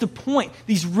the point.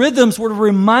 These rhythms were to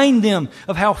remind them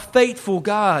of how faithful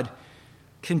God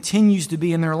continues to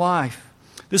be in their life.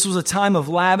 This was a time of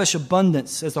lavish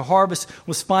abundance as the harvest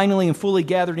was finally and fully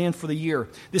gathered in for the year.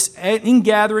 This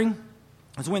ingathering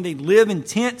was when they live in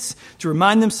tents to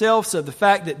remind themselves of the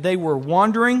fact that they were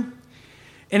wandering.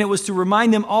 And it was to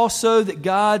remind them also that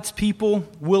God's people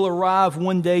will arrive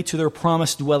one day to their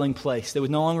promised dwelling place. They would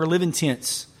no longer live in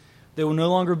tents. They will no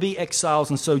longer be exiles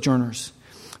and sojourners.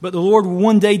 But the Lord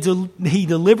one day, He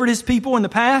delivered His people in the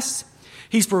past.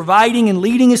 He's providing and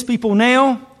leading His people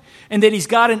now. And that He's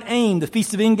got an aim. The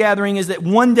Feast of Ingathering is that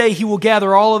one day He will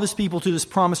gather all of His people to this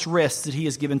promised rest that He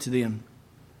has given to them.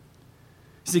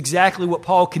 This is exactly what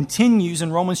Paul continues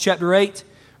in Romans chapter 8.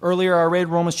 Earlier I read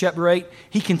Romans chapter 8.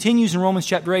 He continues in Romans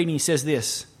chapter 8 and he says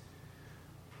this.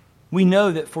 We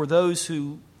know that for those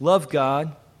who love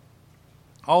God,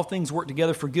 all things work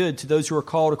together for good to those who are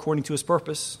called according to His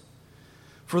purpose.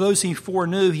 For those He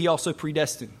foreknew, He also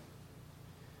predestined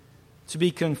to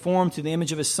be conformed to the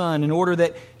image of His Son, in order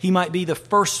that He might be the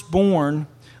firstborn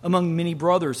among many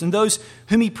brothers. And those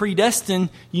whom He predestined,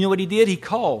 you know what He did? He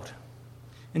called.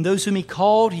 And those whom He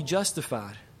called, He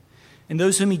justified. And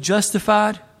those whom He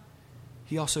justified,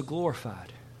 He also glorified.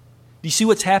 Do you see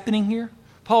what's happening here?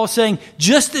 Paul is saying,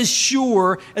 just as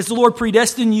sure as the Lord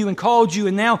predestined you and called you,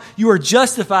 and now you are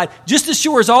justified, just as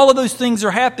sure as all of those things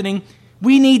are happening,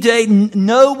 we need to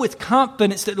know with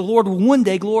confidence that the Lord will one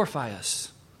day glorify us.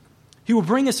 He will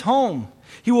bring us home.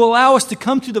 He will allow us to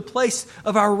come to the place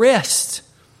of our rest.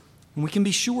 And we can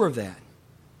be sure of that.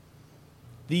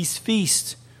 These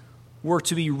feasts were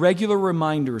to be regular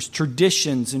reminders,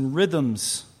 traditions, and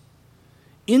rhythms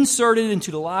inserted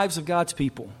into the lives of God's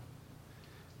people,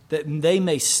 that they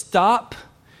may stop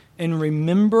and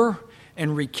remember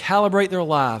and recalibrate their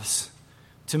lives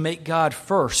to make God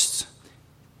first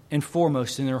and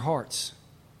foremost in their hearts.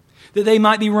 That they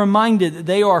might be reminded that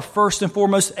they are first and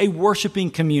foremost a worshiping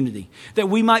community. That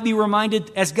we might be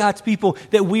reminded as God's people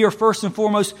that we are first and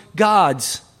foremost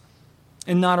God's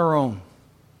and not our own.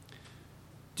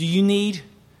 Do you need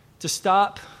to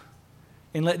stop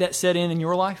and let that set in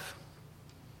your life?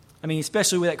 I mean,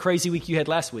 especially with that crazy week you had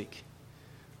last week,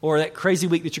 or that crazy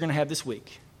week that you're going to have this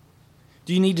week.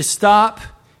 Do you need to stop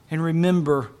and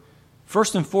remember,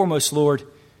 first and foremost, Lord,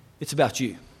 it's about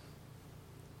you.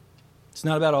 It's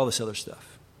not about all this other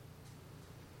stuff.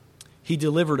 He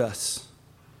delivered us.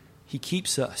 He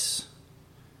keeps us.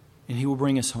 And He will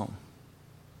bring us home.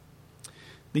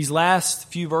 These last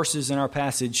few verses in our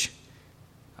passage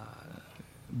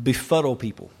befuddle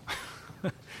people.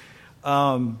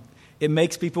 It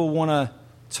makes people want to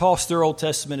toss their Old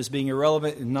Testament as being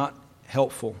irrelevant and not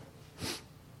helpful.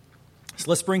 So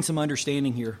let's bring some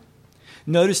understanding here.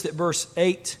 Notice that verse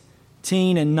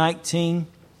 18 and 19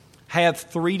 have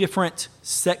three different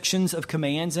sections of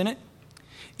commands in it.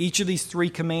 Each of these three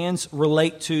commands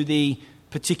relate to the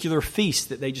particular feast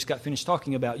that they just got finished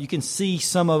talking about. You can see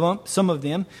some of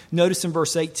them. Notice in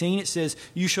verse 18 it says,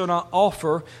 "You shall not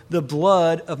offer the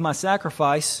blood of my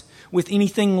sacrifice with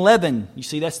anything leavened." You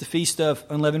see, that's the feast of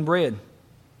unleavened bread.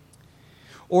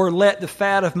 "Or let the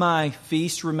fat of my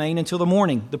feast remain until the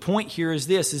morning." The point here is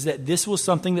that this was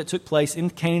something that took place in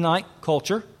Canaanite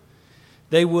culture.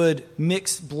 They would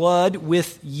mix blood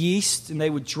with yeast and they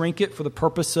would drink it for the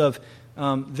purpose of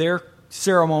their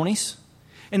ceremonies.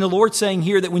 And the Lord's saying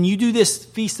here that when you do this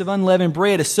Feast of Unleavened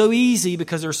Bread, it's so easy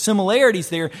because there's similarities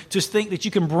there to think that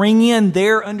you can bring in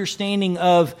their understanding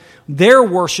of their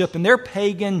worship and their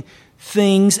pagan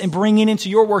things and bring it into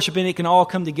your worship, and it can all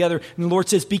come together. And the Lord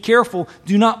says, be careful,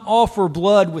 do not offer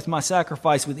blood with my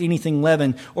sacrifice with anything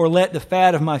leavened, or let the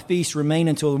fat of my feast remain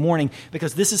until the morning,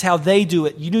 because this is how they do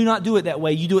it. You do not do it that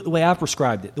way. You do it the way I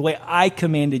prescribed it, the way I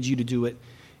commanded you to do it.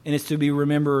 And it's to be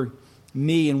remember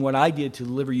me and what I did to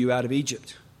deliver you out of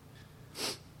Egypt.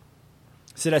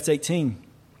 So that's 18.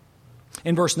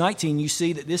 In verse 19, you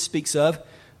see that this speaks of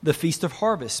the Feast of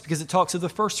Harvest, because it talks of the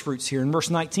first fruits here. In verse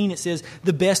 19 it says,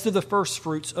 "The best of the first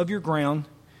fruits of your ground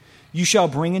you shall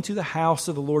bring into the house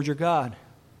of the Lord your God."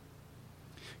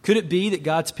 Could it be that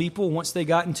God's people, once they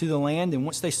got into the land and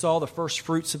once they saw the first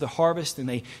fruits of the harvest and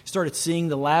they started seeing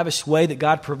the lavish way that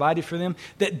God provided for them,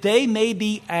 that they may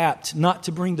be apt not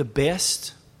to bring the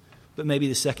best, but maybe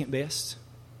the second best?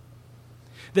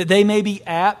 That they may be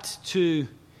apt to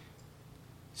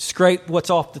scrape what's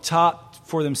off the top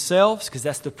for themselves, because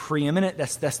that's the preeminent,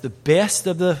 that's the best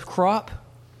of the crop,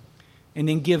 and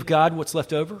then give God what's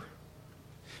left over?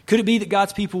 Could it be that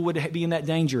God's people would be in that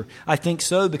danger? I think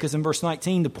so, because in verse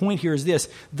 19, the point here is this: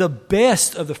 the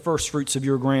best of the first fruits of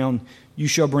your ground you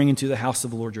shall bring into the house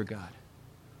of the Lord your God.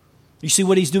 You see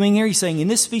what he's doing here? He's saying, in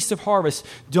this Feast of Harvest,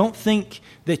 don't think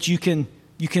that you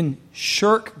can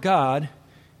shirk God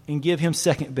and give him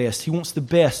second best. He wants the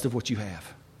best of what you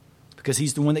have because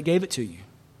he's the one that gave it to you.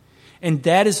 And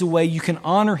that is the way you can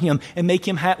honor him and make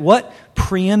him what?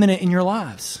 Preeminent in your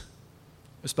lives.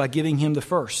 It's by giving him the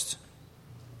first.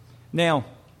 Now,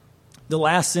 the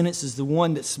last sentence is the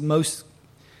one that's most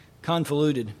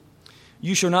convoluted.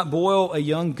 You shall not boil a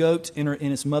young goat in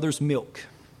its mother's milk.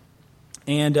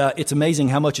 And it's amazing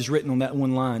how much is written on that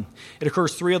one line. It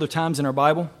occurs 3 other times in our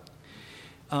Bible.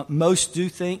 Most do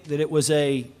think that it was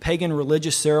a pagan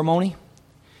religious ceremony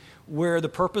where the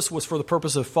purpose was for the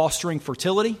purpose of fostering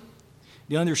fertility.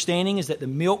 The understanding is that the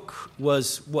milk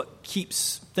was what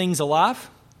keeps things alive.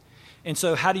 And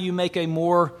so how do you make a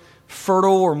more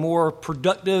fertile or more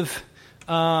productive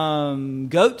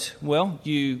goat? Well,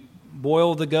 you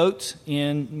boil the goat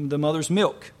in the mother's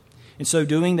milk. In so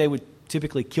doing, they would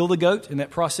typically kill the goat in that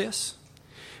process.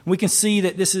 We can see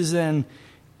that this is an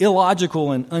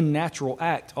illogical and unnatural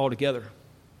act altogether.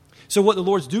 So what the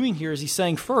Lord's doing here is he's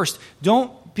saying, first,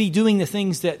 don't be doing the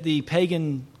things that the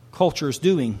pagan culture is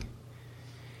doing.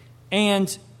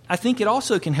 And I think it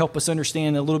also can help us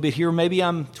understand a little bit here. Maybe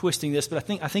I'm twisting this, but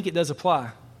I think it does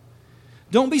apply.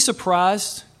 Don't be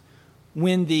surprised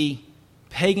when the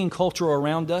pagan culture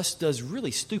around us does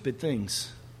really stupid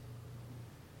things.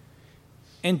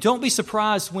 And don't be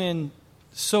surprised when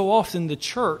so often the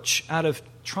church, out of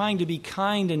trying to be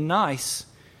kind and nice,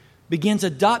 begins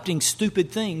adopting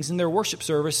stupid things in their worship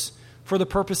service for the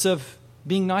purpose of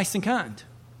being nice and kind.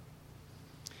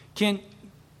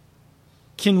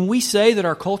 Can we say that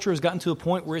our culture has gotten to a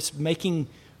point where it's making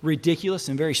ridiculous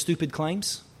and very stupid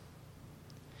claims?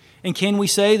 And can we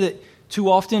say that too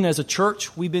often as a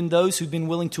church, we've been those who've been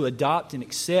willing to adopt and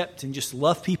accept and just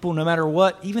love people no matter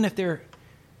what, even if they're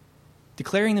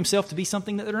declaring themselves to be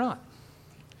something that they're not,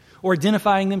 or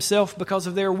identifying themselves because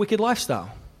of their wicked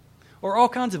lifestyle, or all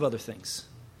kinds of other things.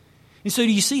 And so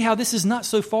do you see how this is not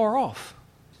so far off?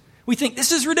 We think,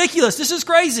 this is ridiculous, this is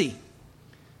crazy.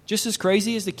 Just as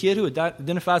crazy as the kid who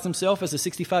identifies himself as a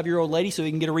 65-year-old lady so he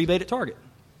can get a rebate at Target.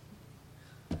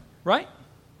 Right?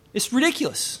 It's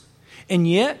ridiculous. And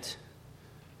yet,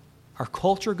 our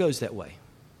culture goes that way.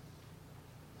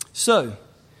 So,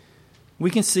 we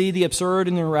can see the absurd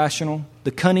and irrational,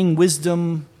 the cunning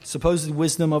wisdom, supposed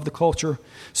wisdom of the culture,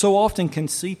 so often can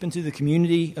seep into the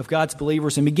community of God's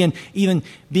believers and begin even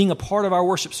being a part of our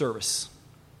worship service.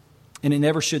 And it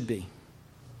never should be.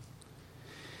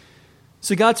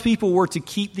 So God's people were to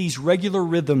keep these regular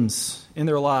rhythms in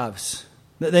their lives,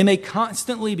 that they may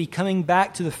constantly be coming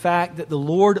back to the fact that the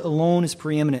Lord alone is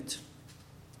preeminent.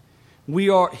 We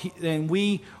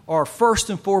are first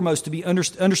and foremost to be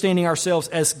understanding ourselves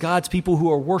as God's people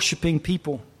who are worshiping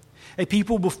people, a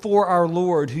people before our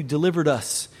Lord who delivered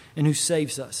us and who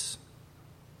saves us.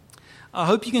 I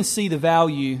hope you can see the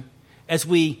value as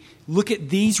we look at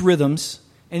these rhythms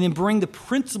and then bring the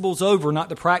principles over, not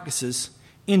the practices,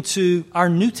 into our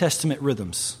New Testament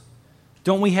rhythms.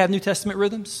 Don't we have New Testament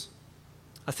rhythms?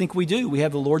 I think we do. We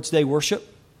have the Lord's Day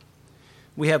worship.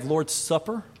 We have Lord's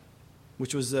Supper,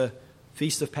 which was the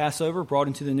Feast of Passover brought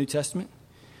into the New Testament.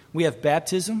 We have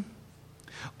baptism.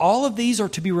 All of these are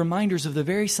to be reminders of the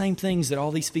very same things that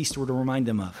all these feasts were to remind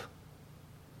them of.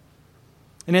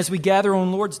 And as we gather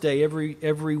on Lord's Day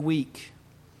every week,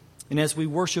 and as we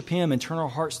worship Him and turn our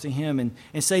hearts to Him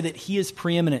and say that He is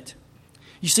preeminent,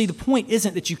 you see, the point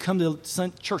isn't that you come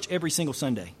to church every single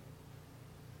Sunday.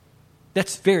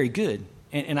 That's very good,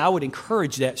 and I would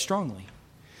encourage that strongly.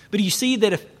 But you see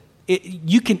that if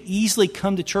you can easily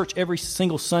come to church every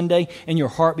single Sunday and your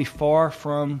heart be far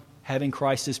from having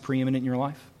Christ as preeminent in your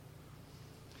life?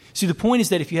 See, the point is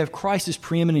that if you have Christ as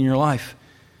preeminent in your life,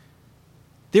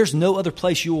 there's no other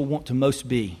place you will want to most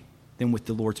be than with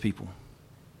the Lord's people.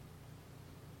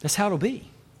 That's how it'll be.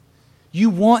 You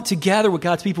want to gather with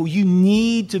God's people. You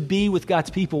need to be with God's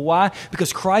people. Why?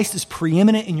 Because Christ is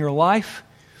preeminent in your life.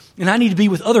 And I need to be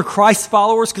with other Christ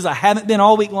followers because I haven't been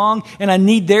all week long. And I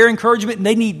need their encouragement and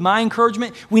they need my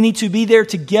encouragement. We need to be there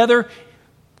together,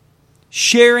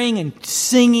 sharing and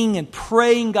singing and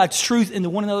praying God's truth into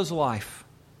one another's life.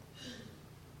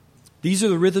 These are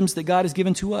the rhythms that God has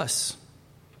given to us.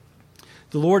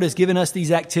 The Lord has given us these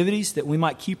activities that we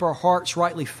might keep our hearts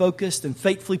rightly focused and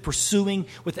faithfully pursuing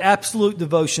with absolute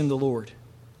devotion the Lord.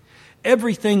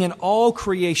 Everything in all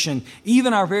creation,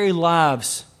 even our very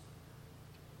lives,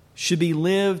 should be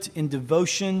lived in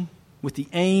devotion with the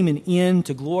aim and end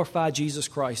to glorify Jesus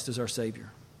Christ as our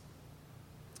Savior.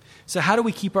 So how do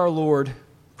we keep our Lord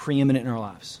preeminent in our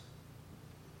lives?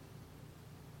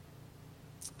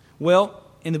 Well,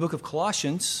 in the book of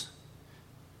Colossians,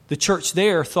 the church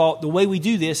there thought the way we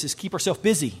do this is keep ourselves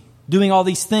busy, doing all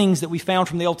these things that we found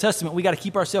from the Old Testament. We got to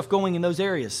keep ourselves going in those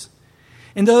areas.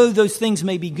 And though those things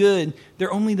may be good,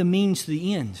 they're only the means to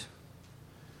the end.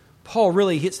 Paul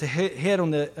really hits the head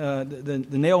on the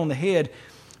nail on the head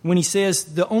when he says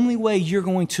the only way you're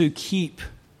going to keep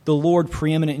the Lord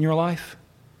preeminent in your life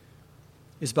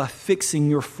is by fixing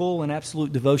your full and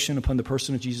absolute devotion upon the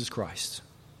person of Jesus Christ.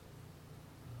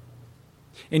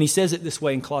 And he says it this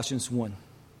way in Colossians 1.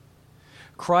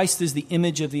 Christ is the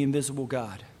image of the invisible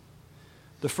God,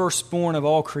 the firstborn of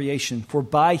all creation. For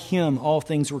by him all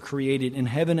things were created in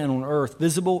heaven and on earth,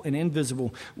 visible and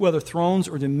invisible, whether thrones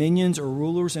or dominions or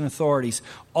rulers and authorities.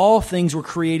 All things were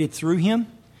created through him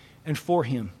and for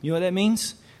him. You know what that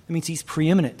means? That means he's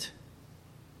preeminent.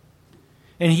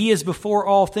 And he is before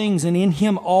all things, and in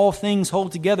him all things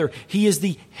hold together. He is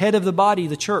the head of the body,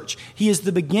 the church. He is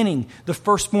the beginning, the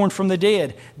firstborn from the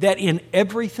dead, that in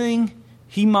everything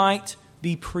he might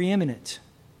be preeminent.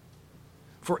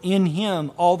 For in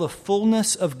him all the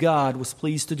fullness of God was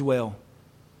pleased to dwell,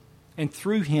 and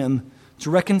through him to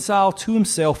reconcile to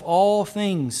himself all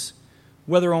things,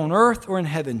 whether on earth or in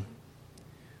heaven,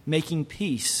 making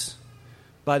peace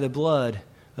by the blood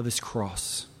of his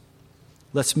cross.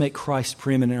 Let's make Christ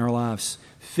preeminent in our lives.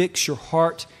 Fix your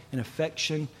heart and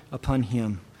affection upon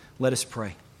him. Let us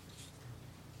pray.